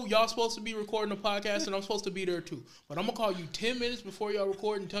know y'all supposed to be recording a podcast, and I'm supposed to be there too. But I'm gonna call you 10 minutes before y'all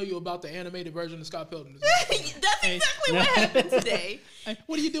record and tell you about the animated version of Scott Pilgrim. That's exactly what happened today. Hey,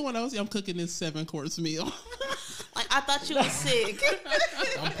 what are you doing, Ozzy? I'm cooking this 7-course meal. Like, I thought you were sick.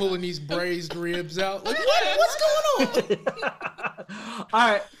 I'm pulling these braised ribs out. Like, what's going on? All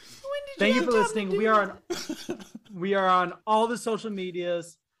right. Thank you for listening. We are on all the social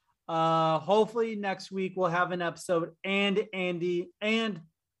medias. Hopefully next week we'll have an episode and Andy and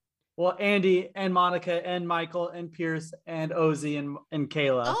Monica and Michael and Pierce and Ozzy and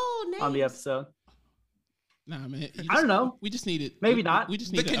Kayla on the episode. Nah, man. I don't know. We just need it. Maybe not. We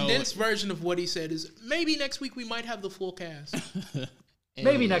just need the condensed version of what he said is maybe next week we might have the full cast.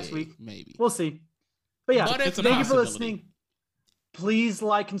 Maybe next week. Maybe. We'll see. But yeah, thank you for listening. Please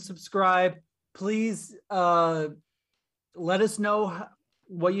like and subscribe. Please let us know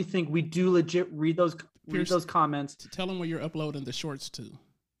what you think. We do legit read those comments. Tell them where you're uploading the shorts to.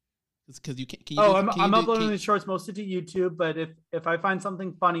 Because you can't. I'm uploading the shorts mostly to YouTube, but if I find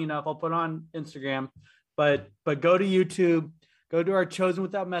something funny enough, I'll put it on Instagram. But go to YouTube, go to our Chosen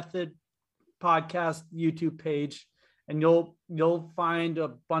Without Method podcast YouTube page, and you'll find a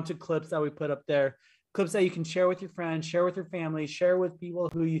bunch of clips that we put up there. Clips that you can share with your friends, share with your family, share with people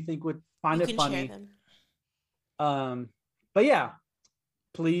who you think would find it funny. Share them. But yeah,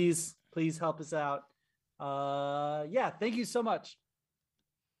 please help us out. Thank you so much.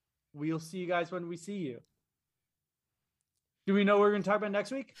 We'll see you guys when we see you. Do we know what we're going to talk about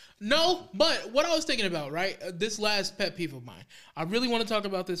next week? No, but what I was thinking about, right? This last pet peeve of mine. I really want to talk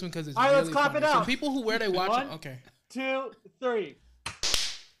about this one because it's really let's clap funny. it out. So people who wear they watch One, it. Okay. 2, 3.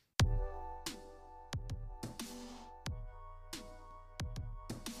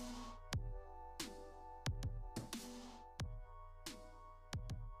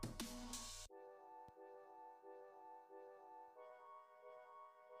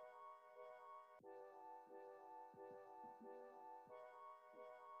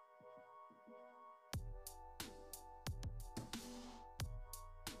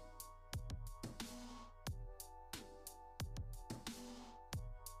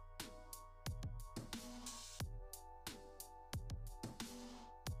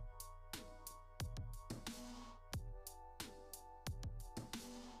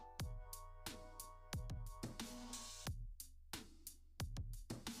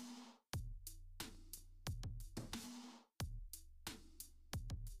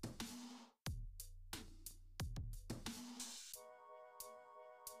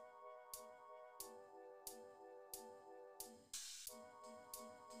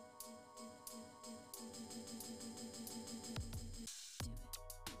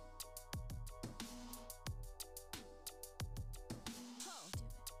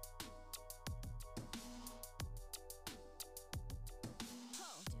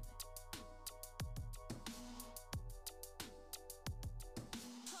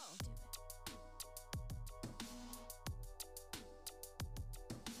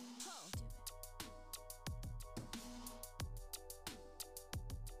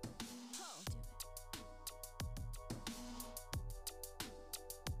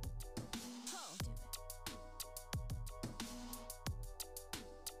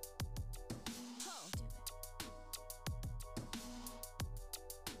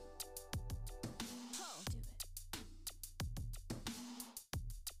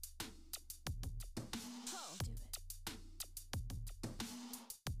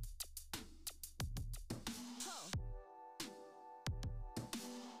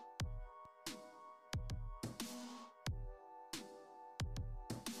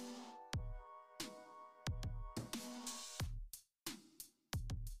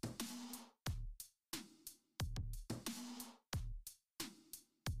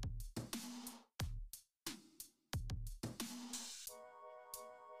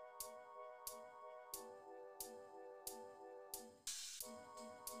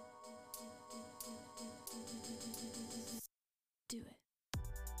 Do it.